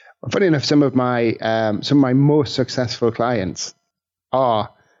 Well, funny enough, some of my most successful clients are,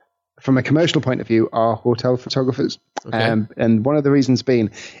 from a commercial point of view, are hotel photographers. Okay. And one of the reasons being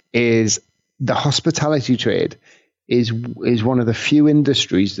is the hospitality trade is one of the few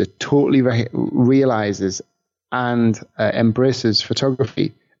industries that totally realizes and embraces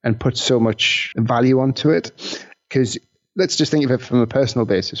photography and puts so much value onto it. Because let's just think of it from a personal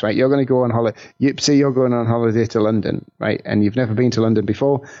basis, right? You're going to go on holiday. Say you're going on holiday to London, right? And you've never been to London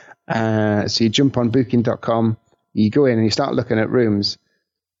before. So you jump on booking.com, you go in and you start looking at rooms.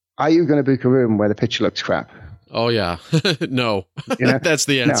 Are you going to book a room where the picture looks crap? Oh yeah, no, that's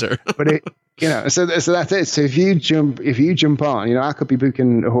the answer. No. But so that's it. So if you jump on, I could be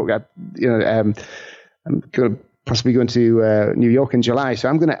booking a hotel. I'm going to possibly going to New York in July. So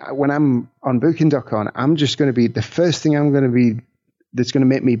when I'm on Booking.com, I'm just going to be the first thing that's going to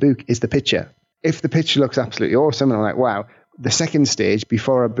make me book is the picture. If the picture looks absolutely awesome, and I'm like, wow. The second stage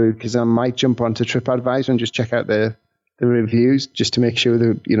before I book is I might jump onto TripAdvisor and just check out the reviews just to make sure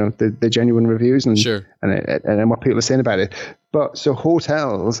the genuine reviews and sure. and what people are saying about it. But so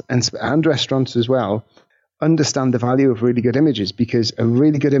hotels and restaurants as well understand the value of really good images, because a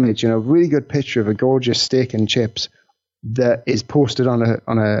really good image, a really good picture of a gorgeous steak and chips that is posted on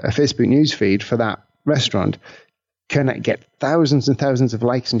a Facebook news feed for that restaurant can get thousands and thousands of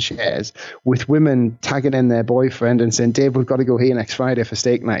likes and shares, with women tagging in their boyfriend and saying, Dave, we've got to go here next Friday for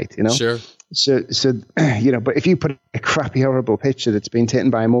steak night, Sure. So but if you put a crappy, horrible picture that's been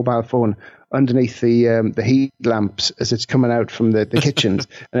taken by a mobile phone underneath the heat lamps as it's coming out from the kitchens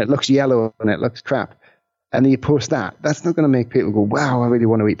and it looks yellow and it looks crap, and then you post that's not going to make people go, wow, I really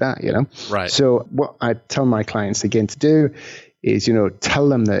want to eat that, Right. So what I tell my clients again to do is, tell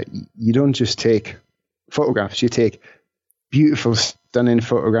them that you don't just take photographs, you take beautiful, stunning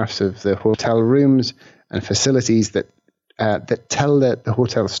photographs of the hotel rooms and facilities that tell the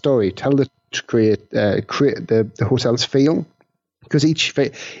hotel story, create the hotel's feel. Because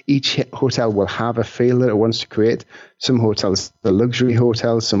each hotel will have a feel that it wants to create. Some hotels are luxury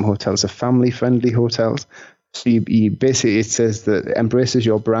hotels, some hotels are family-friendly hotels. So you basically, it says that it embraces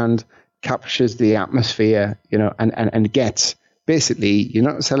your brand, captures the atmosphere, and gets, basically, you're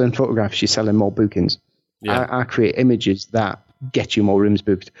not selling photographs, you're selling more bookings. Yeah. I create images that get you more rooms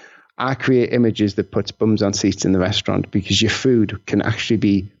booked. I create images that puts bums on seats in the restaurant, because your food can actually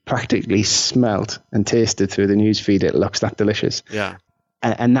be practically smelt and tasted through the news feed. It looks that delicious. Yeah.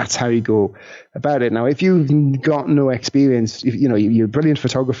 And that's how you go about it. Now, if you've got no experience, you're a brilliant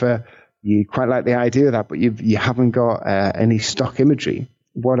photographer, you quite like the idea of that, but you haven't got any stock imagery.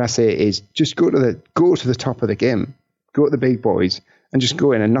 What I say is just go to the top of the game, go to the big boys, and just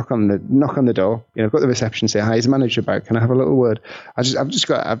go in and knock on the door. Go to the reception, say, "Hi, is the manager about? Can I have a little word? I've just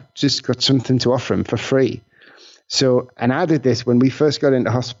got something to offer him for free." So, and I did this when we first got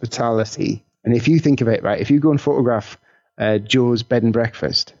into hospitality. And if you think of it, right, if you go and photograph Joe's bed and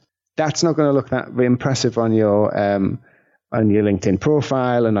breakfast, that's not going to look that impressive on your LinkedIn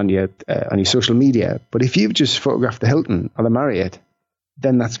profile and on your social media. But if you've just photographed the Hilton or the Marriott,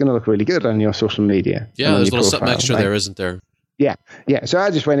 then that's going to look really good on your social media. Yeah, there's a little something extra there, isn't there? Yeah. So I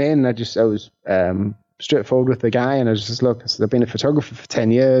just went in. I was straightforward with the guy, and I was just, look, I've been a photographer for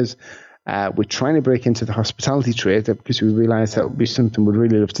 10 years. We're trying to break into the hospitality trade because we realized that would be something we'd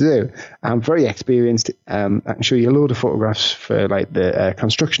really love to do. I'm very experienced. I can show you a load of photographs for like the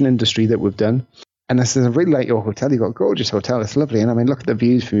construction industry that we've done. And I said, I really like your hotel. You've got a gorgeous hotel. It's lovely. And I mean, look at the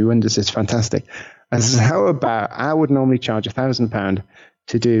views from your windows. It's fantastic. I said, how about, I would normally charge £1,000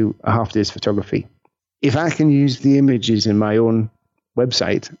 to do a half day's photography. If I can use the images in my own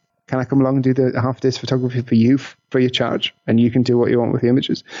website, can I come along and do the half day's photography for you free of charge? And you can do what you want with the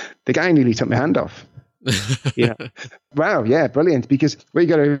images. The guy nearly took my hand off. Wow, yeah, brilliant. Because what you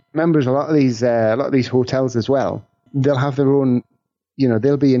got to remember is a lot of these hotels as well, they'll have their own,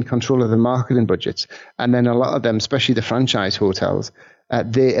 they'll be in control of the marketing budgets. And then a lot of them, especially the franchise hotels,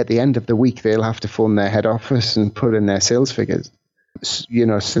 at the end of the week, they'll have to phone their head office and put in their sales figures. So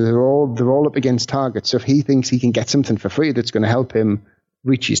they're all up against targets. So if he thinks he can get something for free that's going to help him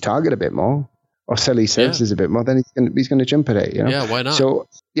reach his target a bit more or sell his services a bit more, then he's going to jump at it. Yeah, why not? So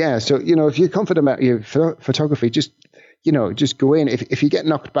if you're confident about your photography, just go in. If you get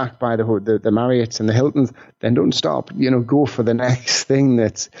knocked back by the Marriotts and the Hiltons, then don't stop. Go for the next thing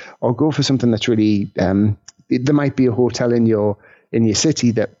or go for something that's really. There might be a hotel in your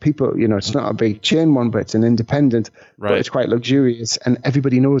city that people, it's not a big chain one, but it's an independent, but it's quite luxurious and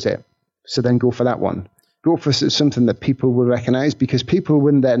everybody knows it. So then go for that one. Go for something that people will recognize, because people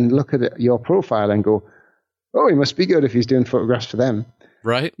will then look at your profile and go, oh, he must be good if he's doing photographs for them.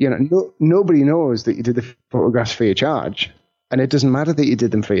 Right. Nobody knows that you did the photographs free of charge. And it doesn't matter that you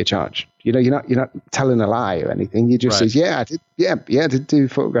did them free of charge. You're not telling a lie or anything. You just say, I did do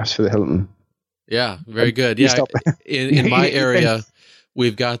photographs for the Hilton. Yeah, very good. Yeah, in my area,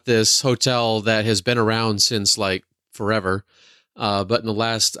 we've got this hotel that has been around since like forever. But in the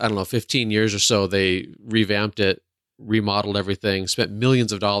last, 15 years or so, they revamped it, remodeled everything, spent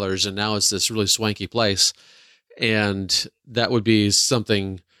millions of dollars, and now it's this really swanky place. And that would be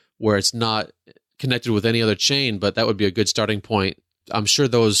something where it's not connected with any other chain, but that would be a good starting point. I'm sure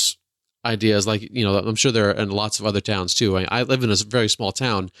those ideas, I'm sure there are in lots of other towns too. I live in a very small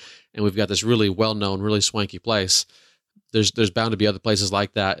town, and we've got this really well-known, really swanky place. There's bound to be other places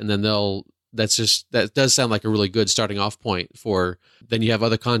like that, and then that does sound like a really good starting off point for. Then you have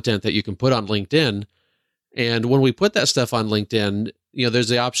other content that you can put on LinkedIn, and when we put that stuff on LinkedIn, there's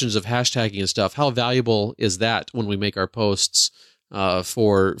the options of hashtagging and stuff. How valuable is that when we make our posts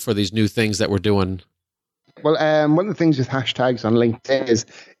for these new things that we're doing? Well, one of the things with hashtags on LinkedIn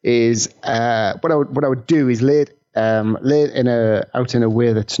is what I would do is lay it out in a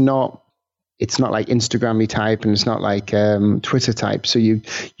way that's it's not like Instagram-y type, and it's not like Twitter type. So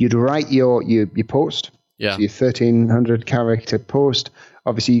you'd write your post, Yeah. So your 1,300 character post,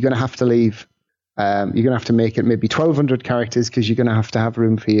 obviously you're going to have to leave, you're going to have to make it maybe 1,200 characters because you're going to have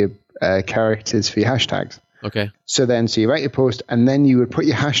room for your characters for your hashtags. Okay. So you write your post and then you would put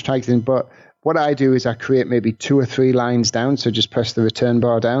your hashtags in. But what I do is I create maybe 2 or 3 lines down. So just press the return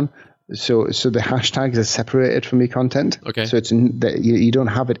bar down. So the hashtags are separated from your content. Okay. So it's you don't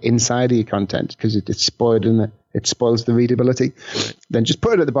have it inside of your content because it's spoiled and it spoils the readability. Right. Then just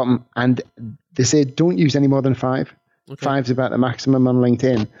put it at the bottom, and they say don't use any more than 5. Okay. 5 is about the maximum on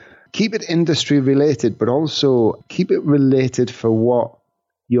LinkedIn. Keep it industry related, but also keep it related for what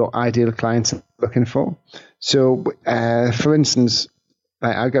your ideal clients are looking for. So, for instance,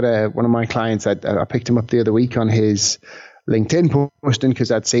 I got one of my clients. I picked him up the other week on his LinkedIn posting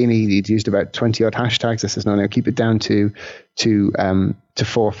because I'd seen he'd used about 20 odd hashtags. I says, no, keep it down to 4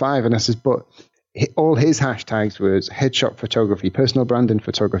 or 5. And I says, but all his hashtags was headshot photography, personal branding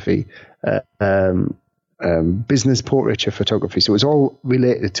photography, business portraiture photography. So it was all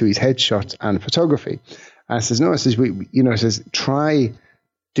related to his headshots and photography. And I says, no, I says, try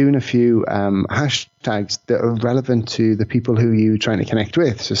doing a few hashtags that are relevant to the people who you're trying to connect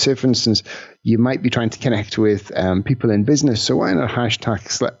with. So say, for instance, you might be trying to connect with people in business. So why not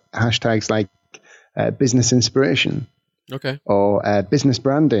hashtags like business inspiration? Okay. Or business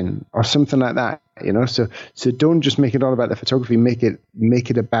branding or something like that, So don't just make it all about the photography. Make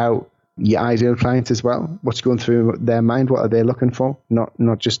it about your ideal client as well. What's going through their mind? What are they looking for?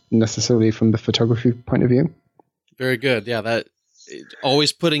 Not just necessarily from the photography point of view. Very good. Yeah,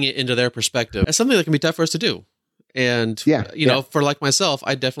 always putting it into their perspective. It's something that can be tough for us to do. And, for like myself,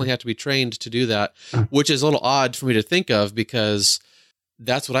 I definitely have to be trained to do that, which is a little odd for me to think of because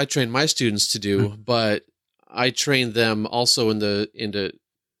that's what I train my students to do. But I train them also to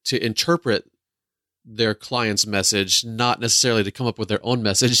interpret their client's message, not necessarily to come up with their own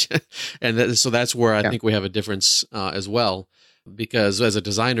message. And so that's where I think we have a difference as well. Because as a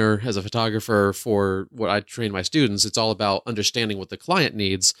designer, as a photographer, for what I train my students, it's all about understanding what the client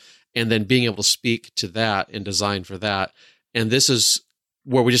needs and then being able to speak to that and design for that. And this is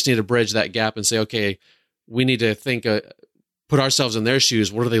where we just need to bridge that gap and say, okay, we need to think, put ourselves in their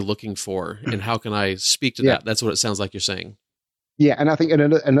shoes. What are they looking for? And how can I speak to that? That's what it sounds like you're saying. Yeah. And I think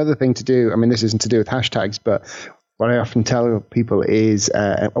another thing to do, I mean, this isn't to do with hashtags, but what I often tell people is,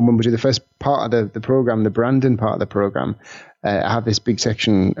 and when we do the first part of the program, the branding part of the program, I have this big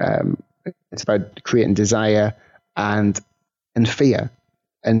section. It's about creating desire and fear,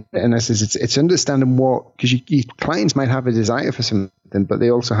 and I says it's understanding what, because your clients might have a desire for something, but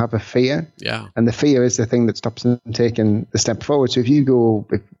they also have a fear. Yeah, and the fear is the thing that stops them taking the step forward. So if you go,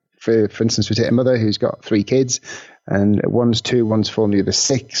 for instance, we take a mother who's got 3 kids, and one's 2, one's 4, and the other's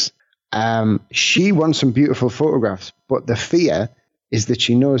 6. She wants some beautiful photographs, but the fear is that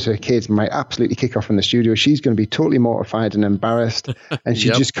she knows her kids might absolutely kick off in the studio. She's going to be totally mortified and embarrassed, and she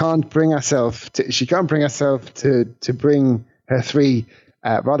just can't bring herself to bring her 3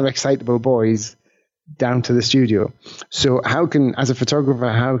 rather excitable boys down to the studio. So as a photographer,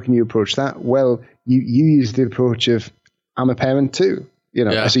 how can you approach that? Well, you use the approach of, I'm a parent too,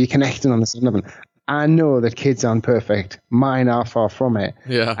 so you're connecting on the same level. I know that kids aren't perfect. Mine are far from it.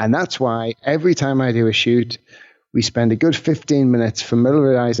 Yeah. And that's why every time I do a shoot, we spend a good 15 minutes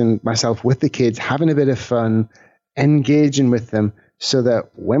familiarizing myself with the kids, having a bit of fun, engaging with them, so that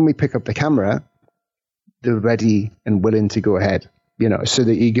when we pick up the camera, they're ready and willing to go ahead, so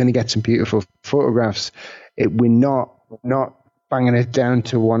that you're going to get some beautiful photographs. We're not banging it down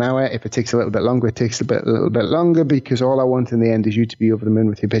to 1 hour. If it takes a little bit longer, it takes a little bit longer, because all I want in the end is you to be over the moon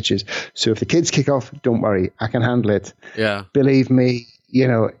with your pictures. So if the kids kick off, don't worry, I can handle it. Yeah. Believe me,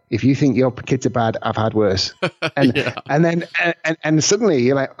 if you think your kids are bad, I've had worse. And and then suddenly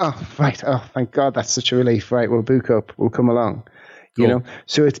you're like, oh, right, oh, thank God, that's such a relief. Right, we'll book up, we'll come along. Cool.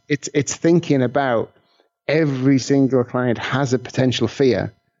 So it's thinking about every single client has a potential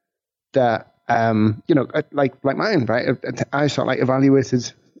fear that like mine, right? I sort of like evaluated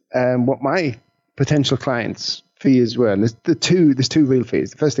what my potential clients' fears were. And there's two real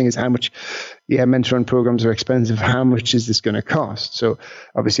fears. The first thing is how much, mentoring programs are expensive. How much is this going to cost? So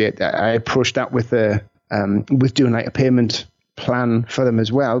obviously I approached that with doing like a payment plan for them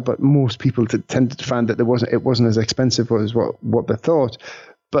as well. But most people tended to find that it wasn't as expensive as what they thought.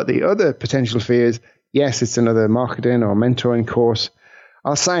 But the other potential fears, yes, it's another marketing or mentoring course.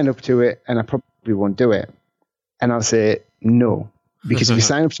 I'll sign up to it and I probably won't do it. And I'll say no, because if you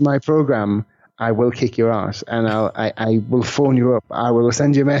sign up to my program, I will kick your ass, and I will phone you up. I will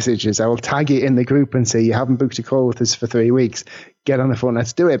send you messages. I will tag you in the group and say, you haven't booked a call with us for 3 weeks. Get on the phone.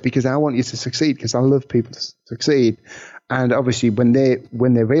 Let's do it, because I want you to succeed, because I love people to succeed. And obviously when they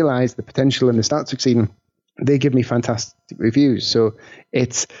realize the potential and they start succeeding, they give me fantastic reviews. So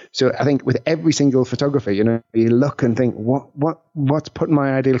I think with every single photographer, you look and think, what's putting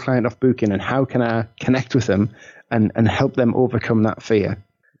my ideal client off booking, and how can I connect with them and help them overcome that fear?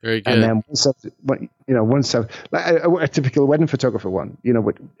 Very good. And then once I've like a typical wedding photographer one,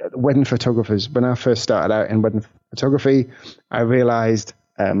 with wedding photographers, when I first started out in wedding photography, I realized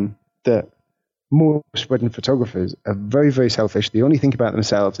that most wedding photographers are very, very selfish. They only think about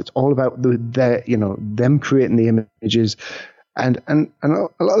themselves. It's all about them creating the images. And a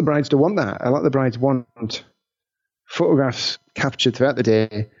lot of the brides don't want that. A lot of the brides want photographs captured throughout the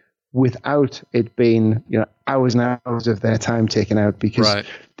day without it being, hours and hours of their time taken out, because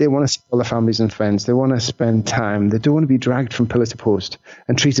they want to see all their families and friends. They want to spend time. They don't want to be dragged from pillar to post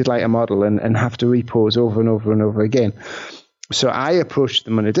and treated like a model and have to repose over and over and over again. So I approached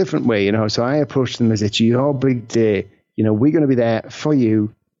them in a different way, So I approached them as, it's your big day. We're going to be there for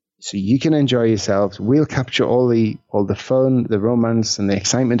you so you can enjoy yourselves. We'll capture all the fun, the romance, and the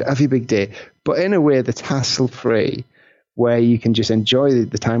excitement of your big day, but in a way that's hassle-free, where you can just enjoy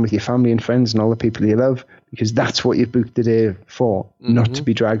the time with your family and friends and all the people you love, because that's what you've booked the day for, not to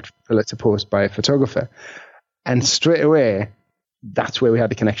be dragged from pillar to post by a photographer. And straight away, that's where we had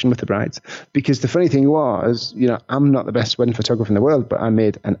the connection with the brides. Because the funny thing was, I'm not the best wedding photographer in the world, but I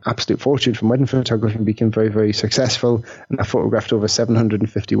made an absolute fortune from wedding photography and became very, very successful. And I photographed over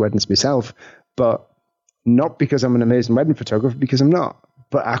 750 weddings myself, but not because I'm an amazing wedding photographer, because I'm not,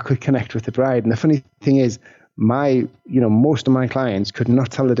 but I could connect with the bride. And the funny thing is, most of my clients could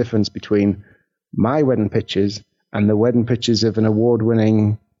not tell the difference between my wedding pictures and the wedding pictures of an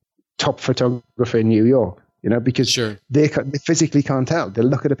award-winning top photographer in New York. Because they physically can't tell. They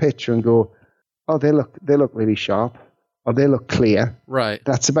look at a picture and go, "Oh, they look really sharp, or they look clear." Right.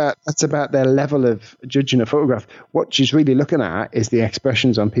 That's about their level of judging a photograph. What she's really looking at is the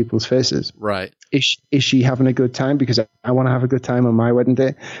expressions on people's faces. Right. Is she having a good time? Because I want to have a good time on my wedding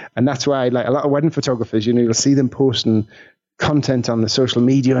day, and that's why, like a lot of wedding photographers, you'll see them posting content on the social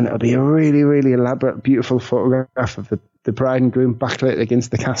media, and it'll be a really, really elaborate, beautiful photograph of the bride and groom backlit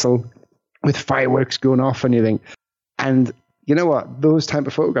against the castle, with fireworks going off and everything. And you know what? Those type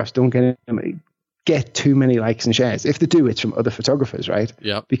of photographs don't get too many likes and shares. If they do, it's from other photographers, right?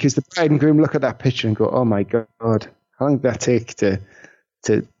 Yeah. Because the bride and groom look at that picture and go, "Oh my God, how long did that take to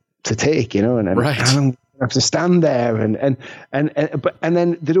take, and right. How long do I have to stand there?" And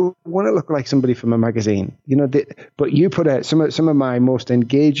then they don't want to look like somebody from a magazine, but you put out some of my most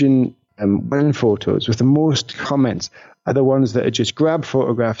engaging wedding photos with the most comments are the ones that are just grab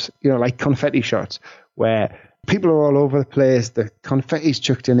photographs, like confetti shots, where people are all over the place, the confetti's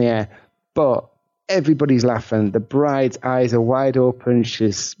chucked in the air, but everybody's laughing. The bride's eyes are wide open.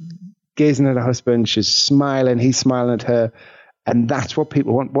 She's gazing at her husband. She's smiling. He's smiling at her. And that's what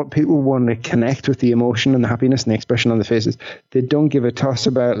people want. What people want to connect with the emotion and the happiness and the expression on the faces. They don't give a toss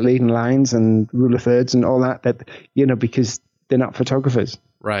about leading lines and rule of thirds and all that, because they're not photographers.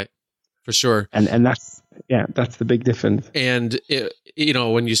 Right. For sure. And that's the big difference. And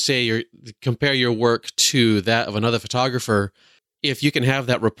when you say compare your work to that of another photographer, if you can have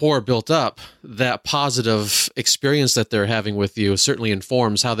that rapport built up, that positive experience that they're having with you certainly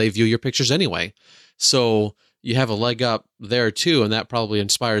informs how they view your pictures anyway. So you have a leg up there too, and that probably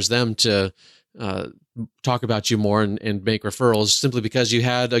inspires them to talk about you more and make referrals simply because you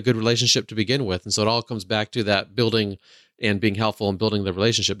had a good relationship to begin with. And so it all comes back to that building and being helpful and building the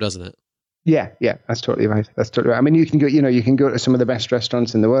relationship, doesn't it? Yeah, that's totally right. I mean, you can go to some of the best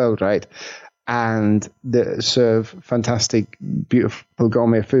restaurants in the world, right? And they serve fantastic, beautiful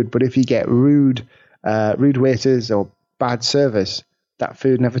gourmet food. But if you get rude waiters or bad service, that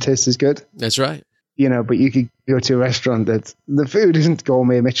food never tastes as good. That's right. But you could go to a restaurant that the food isn't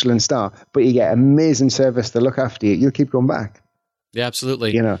gourmet Michelin star, but you get amazing service. They look after you. You'll keep going back. Yeah,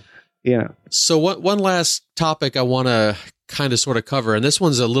 absolutely. Yeah. So one last topic I want to kind of sort of cover, and this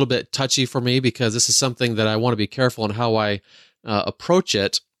one's a little bit touchy for me because this is something that I want to be careful in how I approach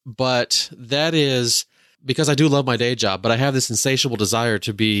it. But that is because I do love my day job, but I have this insatiable desire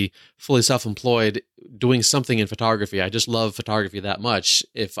to be fully self-employed doing something in photography. I just love photography that much.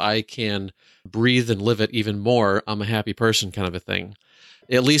 If I can breathe and live it even more, I'm a happy person kind of a thing.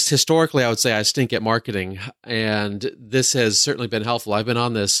 At least historically, I would say I stink at marketing, and this has certainly been helpful. I've been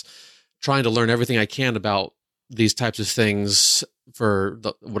on this trying to learn everything I can about these types of things for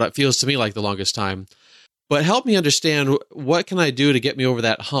what it feels to me like the longest time. But help me understand, what can I do to get me over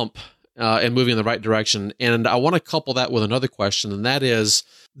that hump and moving in the right direction? And I want to couple that with another question, and that is,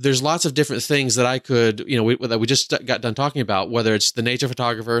 there's lots of different things that I could, that we just got done talking about, whether it's the nature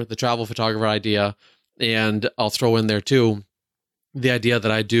photographer, the travel photographer idea, and I'll throw in there too, the idea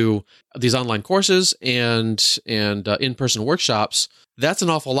that I do these online courses and in-person workshops, that's an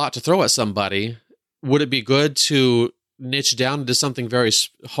awful lot to throw at somebody. Would it be good to niche down into something very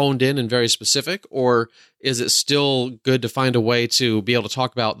honed in and very specific, or is it still good to find a way to be able to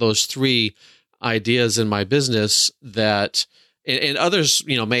talk about those three ideas in my business that, and others,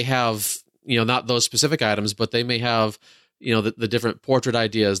 may have, not those specific items, but they may have, the different portrait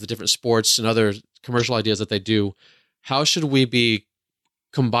ideas, the different sports and other commercial ideas that they do. How should we be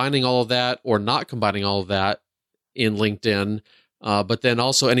combining all of that or not combining all of that in LinkedIn? But then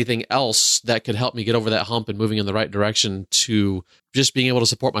also anything else that could help me get over that hump and moving in the right direction to just being able to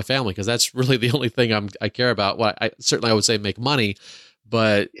support my family, because that's really the only thing I care about. Well, I would say make money,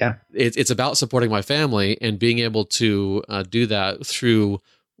 but yeah, it's about supporting my family and being able to do that through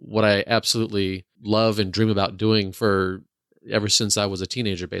what I absolutely love and dream about doing for ever since I was a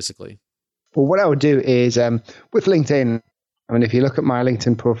teenager, basically. Well, what I would do is with LinkedIn, if you look at my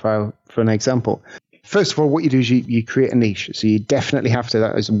LinkedIn profile for an example, first of all, what you do is you create a niche. So you definitely have to,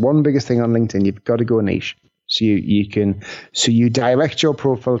 that is one biggest thing on LinkedIn, you've got to go niche. So you direct your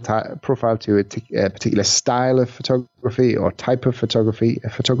profile to a particular style of photography or type of photography, a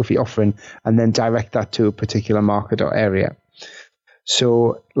photography offering, and then direct that to a particular market or area.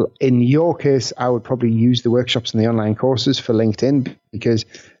 So in your case, I would probably use the workshops and the online courses for LinkedIn, because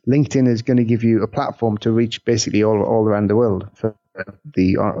LinkedIn is going to give you a platform to reach basically all around the world for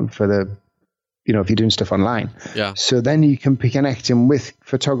the if you're doing stuff online. Yeah. So then you can be connecting with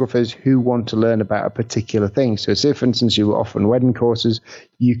photographers who want to learn about a particular thing. So say, for instance, you were offering wedding courses,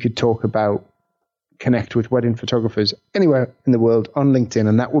 you could connect with wedding photographers anywhere in the world on LinkedIn,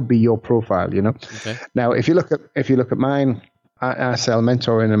 and that would be your profile, Okay. Now, if you look at mine, I sell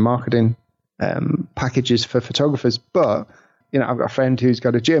mentoring and marketing packages for photographers, but I've got a friend who's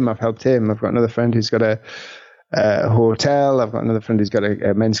got a gym. I've helped him. I've got another friend who's got a hotel. I've got another friend who's got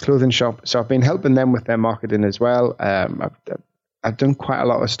a men's clothing shop. So I've been helping them with their marketing as well. I've done quite a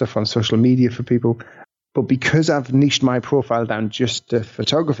lot of stuff on social media for people, but because I've niched my profile down just to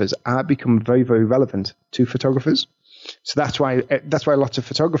photographers, I've become very, very relevant to photographers. So that's why lots of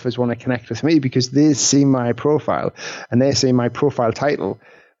photographers want to connect with me, because they see my profile and they see my profile title.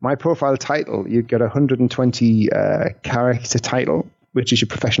 My profile title, you've got 120 character title, which is your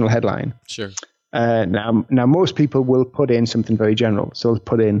professional headline. Sure. Now most people will put in something very general. So they'll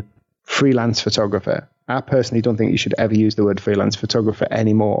put in freelance photographer. I personally don't think you should ever use the word freelance photographer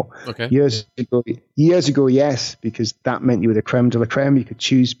anymore. Okay. Years ago, yes, because that meant you were the creme de la creme. You could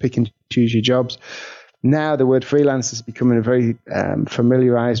pick and choose your jobs. Now the word freelance is becoming very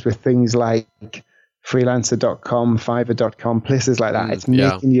familiarized with things like freelancer.com, fiverr.com, places like that. It's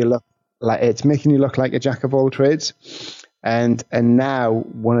making you look like a jack of all trades. And now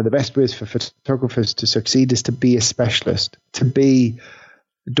one of the best ways for photographers to succeed is to be a specialist.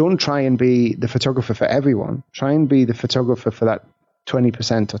 Don't try and be the photographer for everyone. Try and be the photographer for that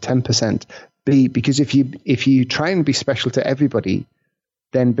 20% or 10%. Because if you try and be special to everybody,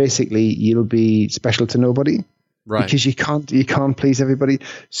 then basically you'll be special to nobody. Right. Because you can't please everybody.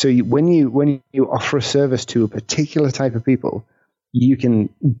 So when you offer a service to a particular type of people, you can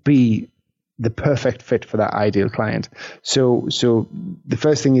be the perfect fit for that ideal client. So the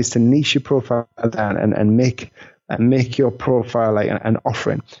first thing is to niche your profile down and make your profile like an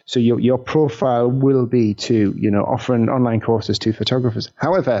offering. So your profile will be to offering online courses to photographers.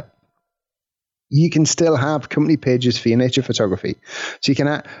 However, you can still have company pages for your nature photography. So you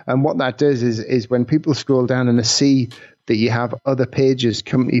can, and what that does is when people scroll down and they see that you have other pages,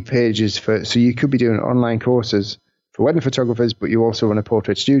 company pages so you could be doing online courses for wedding photographers, but you also run a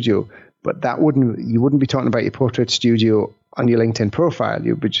portrait studio. But you wouldn't be talking about your portrait studio on your LinkedIn profile.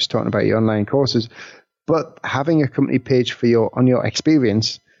 You'd be just talking about your online courses. But having a company page on your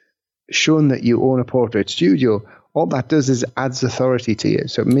experience, showing that you own a portrait studio, all that does is adds authority to you.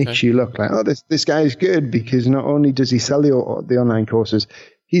 So it makes you look like, this guy is good, because not only does he sell the online courses,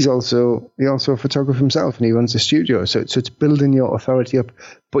 he also a photographer himself, and he runs a studio. So it's building your authority up,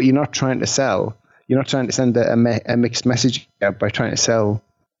 but you're not trying to sell. You're not trying to send a mixed message out by trying to sell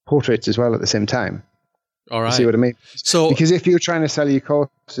portraits as well at the same time. All right. You see what I mean? So, because if you're trying to sell your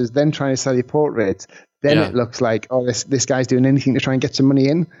courses, then trying to sell your portraits, then it looks like, this guy's doing anything to try and get some money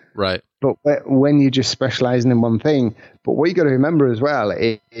in. Right. But when you're just specializing in one thing, but what you got to remember as well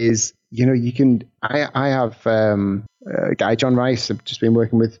is, you can, I have a guy, John Rice, I've just been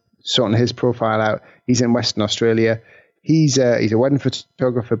working with, sorting his profile out. He's in Western Australia. He's a wedding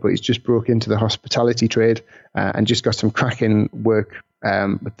photographer, but he's just broke into the hospitality trade and just got some cracking work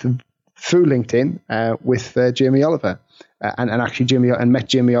through LinkedIn with Jamie Oliver. And actually met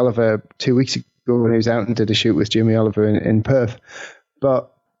Jamie Oliver 2 weeks ago when he was out and did a shoot with Jimmy Oliver in Perth.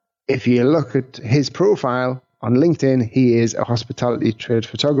 But if you look at his profile on LinkedIn, he is a hospitality trade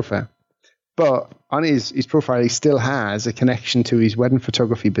photographer. But on his profile, he still has a connection to his wedding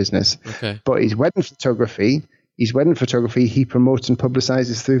photography business. Okay. But his wedding photography, he promotes and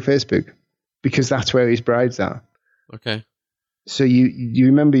publicizes through Facebook because that's where his brides are. Okay. So you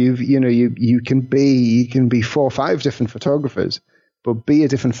remember you can be 4 or 5 different photographers, but be a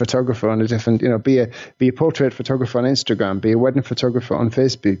different photographer on a different, be a portrait photographer on Instagram, be a wedding photographer on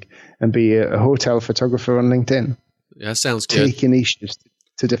Facebook, and be a hotel photographer on LinkedIn. Yeah, sounds good. Take your niches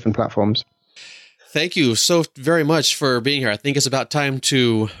to different platforms. Thank you so very much for being here. I think it's about time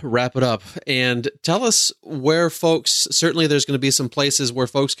to wrap it up. And tell us where folks, certainly there's going to be some places where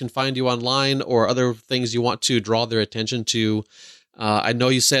folks can find you online or other things you want to draw their attention to. I know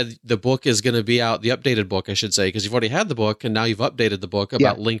you said the book is going to be out, the updated book, I should say, because you've already had the book and now you've updated the book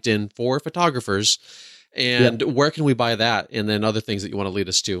about LinkedIn for photographers. And where can we buy that? And then other things that you want to lead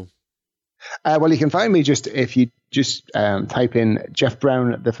us to. Well, you can find me if you just type in Jeff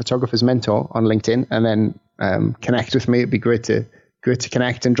Brown, the photographer's mentor on LinkedIn, and then connect with me. It'd be great to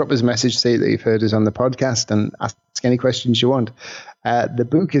connect and drop us a message, say that you've heard us on the podcast, and ask any questions you want. The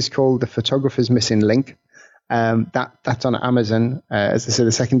book is called The Photographer's Missing Link. That's on Amazon. As I said,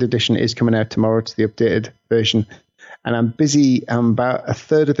 the second edition is coming out tomorrow. It's the updated version. And I'm busy. I'm about a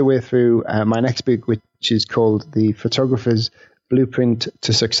third of the way through my next book, which is called The Photographer's Blueprint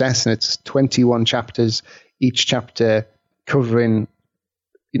to Success, and it's 21 chapters, each chapter covering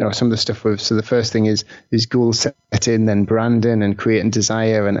some of the stuff so the first thing is goal setting, then branding and creating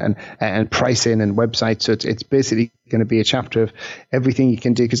desire and pricing and websites. So it's basically going to be a chapter of everything you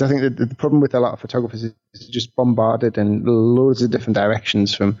can do, because I think that the problem with a lot of photographers is just bombarded in loads of different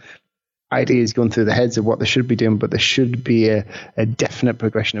directions, from ideas going through the heads of what they should be doing, but there should be a definite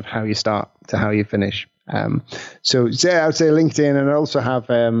progression of how you start to how you finish. So I would say LinkedIn, and I also have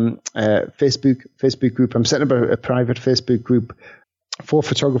a Facebook group. I'm setting up a private Facebook group for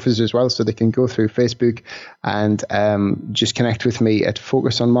photographers as well, so they can go through Facebook and just connect with me at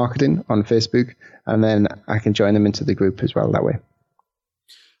Focus on Marketing on Facebook, and then I can join them into the group as well that way.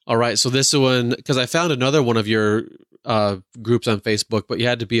 All right. So this one, because I found another one of your groups on Facebook, but you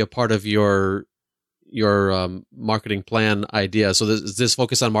had to be a part of your marketing plan idea. So is this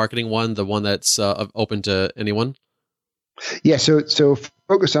Focus on Marketing one, the one that's open to anyone? Yeah. So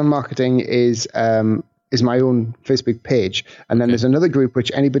Focus on Marketing is my own Facebook page, and then there's another group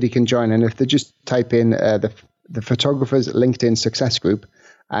which anybody can join. And if they just type in the Photographers LinkedIn Success Group,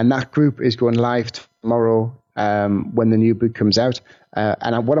 and that group is going live tomorrow when the new book comes out.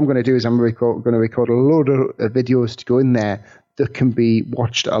 And what I'm going to do is I'm going to record a load of videos to go in there that can be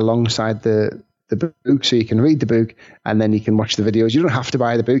watched alongside the book, so you can read the book and then you can watch the videos. You don't have to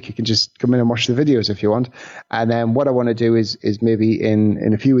buy the book. You can just come in and watch the videos if you want. And then what I want to do is maybe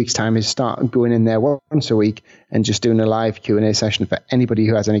in a few weeks' time is start going in there once a week and just doing a live Q&A session for anybody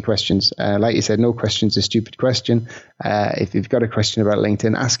who has any questions. Like you said, no question's a stupid question. If you've got a question about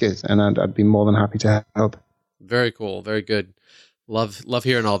LinkedIn, ask it, and I'd be more than happy to help. Very cool. Very good. Love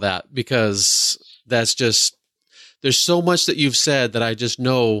hearing all that, because that's just, there's so much that you've said that I just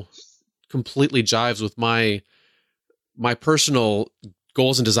know completely jives with my personal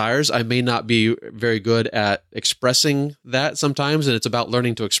goals and desires. I may not be very good at expressing that sometimes, and it's about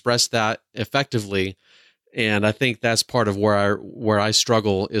learning to express that effectively. And I think that's part of where I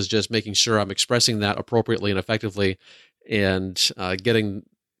struggle, is just making sure I'm expressing that appropriately and effectively, and getting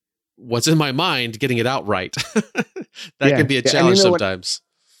what's in my mind, getting it out right. That can be a challenge sometimes.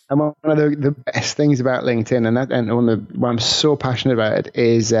 And one of the best things about LinkedIn, and what I'm so passionate about it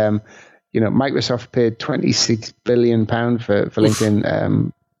is, Microsoft paid £26 billion for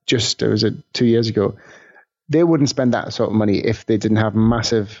LinkedIn it was 2 years ago. They wouldn't spend that sort of money if they didn't have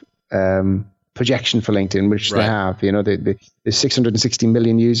massive projection for LinkedIn, which they have. There's 660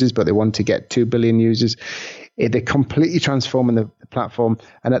 million users, but they want to get 2 billion users. They're completely transforming the platform.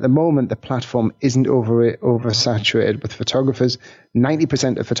 And at the moment, the platform isn't oversaturated with photographers.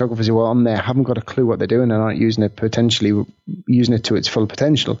 90% of photographers who are on there haven't got a clue what they're doing and aren't using it to its full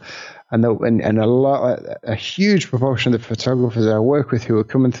potential. And a huge proportion of the photographers I work with who are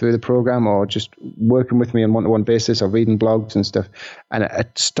coming through the program or just working with me on one-to-one basis or reading blogs and stuff, and are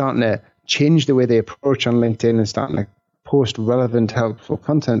starting to change the way they approach on LinkedIn and starting to post relevant, helpful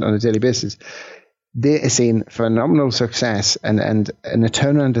content on a daily basis. They are seeing phenomenal success and a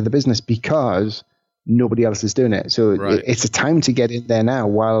turnaround of the business because nobody else is doing it. So it's a time to get in there now,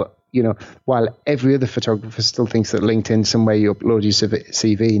 while every other photographer still thinks that LinkedIn somewhere you upload your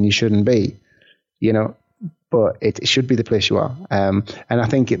CV and you shouldn't be. but it should be the place you are. And I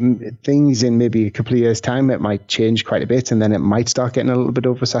think things in maybe a couple of years' time, it might change quite a bit, and then it might start getting a little bit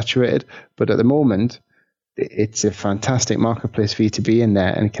oversaturated. But at the moment, it's a fantastic marketplace for you to be in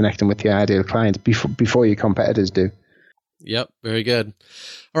there and connecting with your ideal clients before your competitors do. Yep, very good.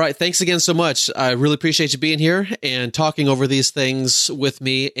 All right, thanks again so much. I really appreciate you being here and talking over these things with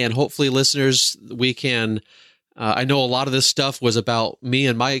me. And hopefully, listeners, we can... I know a lot of this stuff was about me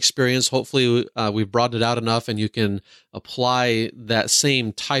and my experience. Hopefully, we've broadened it out enough and you can apply that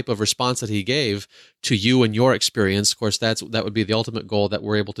same type of response that he gave to you and your experience. Of course, that would be the ultimate goal that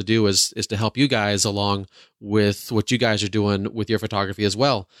we're able to do is to help you guys along with what you guys are doing with your photography as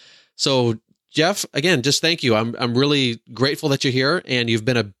well. So, Jeff, again, just thank you. I'm really grateful that you're here, and you've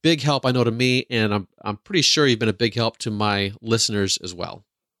been a big help, I know, to me, and I'm pretty sure you've been a big help to my listeners as well.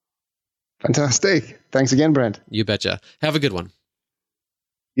 Fantastic. Thanks again, Brent. You betcha. Have a good one.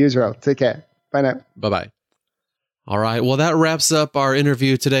 You as well. Take care. Bye now. Bye-bye. All right. Well, that wraps up our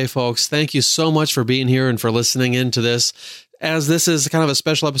interview today, folks. Thank you so much for being here and for listening into this. As this is kind of a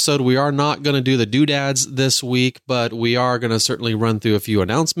special episode, we are not going to do the doodads this week, but we are going to certainly run through a few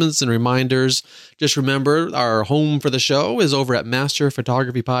announcements and reminders. Just remember, our home for the show is over at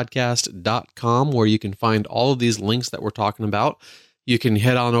masterphotographypodcast.com, where you can find all of these links that we're talking about. You can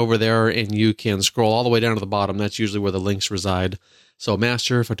head on over there and you can scroll all the way down to the bottom. That's usually where the links reside. So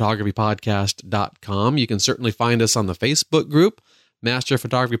masterphotographypodcast.com. You can certainly find us on the Facebook group, Master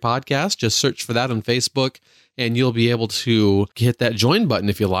Photography Podcast. Just search for that on Facebook and you'll be able to hit that join button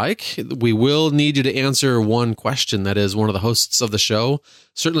if you like. We will need you to answer one question. That is one of the hosts of the show.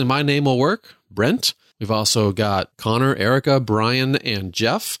 Certainly my name will work, Brent. We've also got Connor, Erica, Brian, and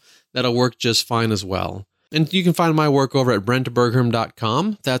Jeff. That'll work just fine as well. And you can find my work over at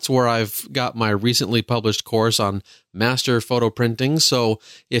brentbergherm.com. That's where I've got my recently published course on master photo printing. So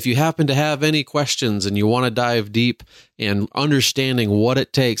if you happen to have any questions and you want to dive deep and understanding what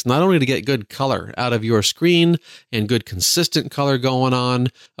it takes, not only to get good color out of your screen and good consistent color going on,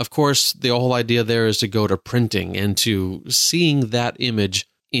 of course, the whole idea there is to go to printing and to seeing that image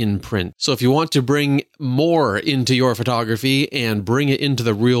in print. So if you want to bring more into your photography and bring it into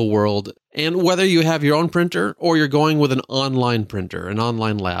the real world, and whether you have your own printer or you're going with an online printer, an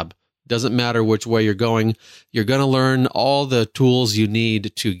online lab, doesn't matter which way you're going, you're going to learn all the tools you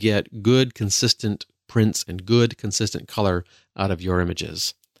need to get good, consistent prints and good, consistent color out of your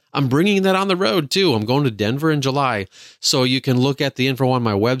images. I'm bringing that on the road too. I'm going to Denver in July. So you can look at the info on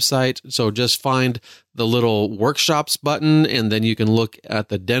my website. So just find the little workshops button and then you can look at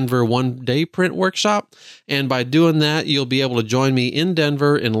the Denver one-day print workshop. And by doing that, you'll be able to join me in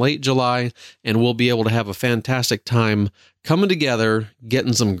Denver in late July and we'll be able to have a fantastic time coming together,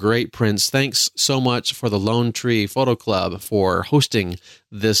 getting some great prints. Thanks so much for the Lone Tree Photo Club for hosting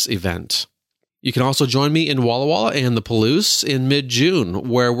this event. You can also join me in Walla Walla and the Palouse in mid-June,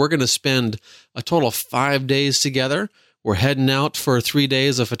 where we're going to spend a total of 5 days together. We're heading out for 3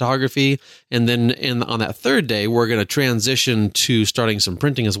 days of photography, and then on that third day, we're going to transition to starting some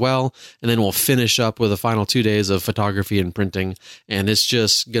printing as well, and then we'll finish up with the final 2 days of photography and printing, and it's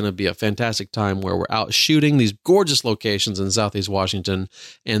just going to be a fantastic time where we're out shooting these gorgeous locations in Southeast Washington,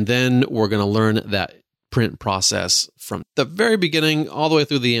 and then we're going to learn that print process from the very beginning all the way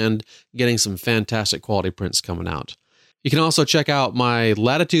through the end, getting some fantastic quality prints coming out. You can also check out my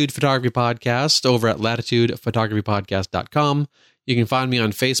Latitude Photography Podcast over at latitudephotographypodcast.com. You can find me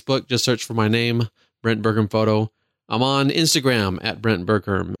on Facebook. Just search for my name, Brent Bergherm Photo. I'm on Instagram at Brent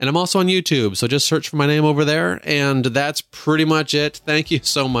Bergherm, and I'm also on YouTube. So just search for my name over there. And that's pretty much it. Thank you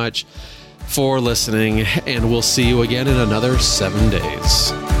so much for listening, and we'll see you again in another 7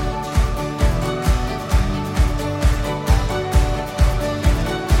 days.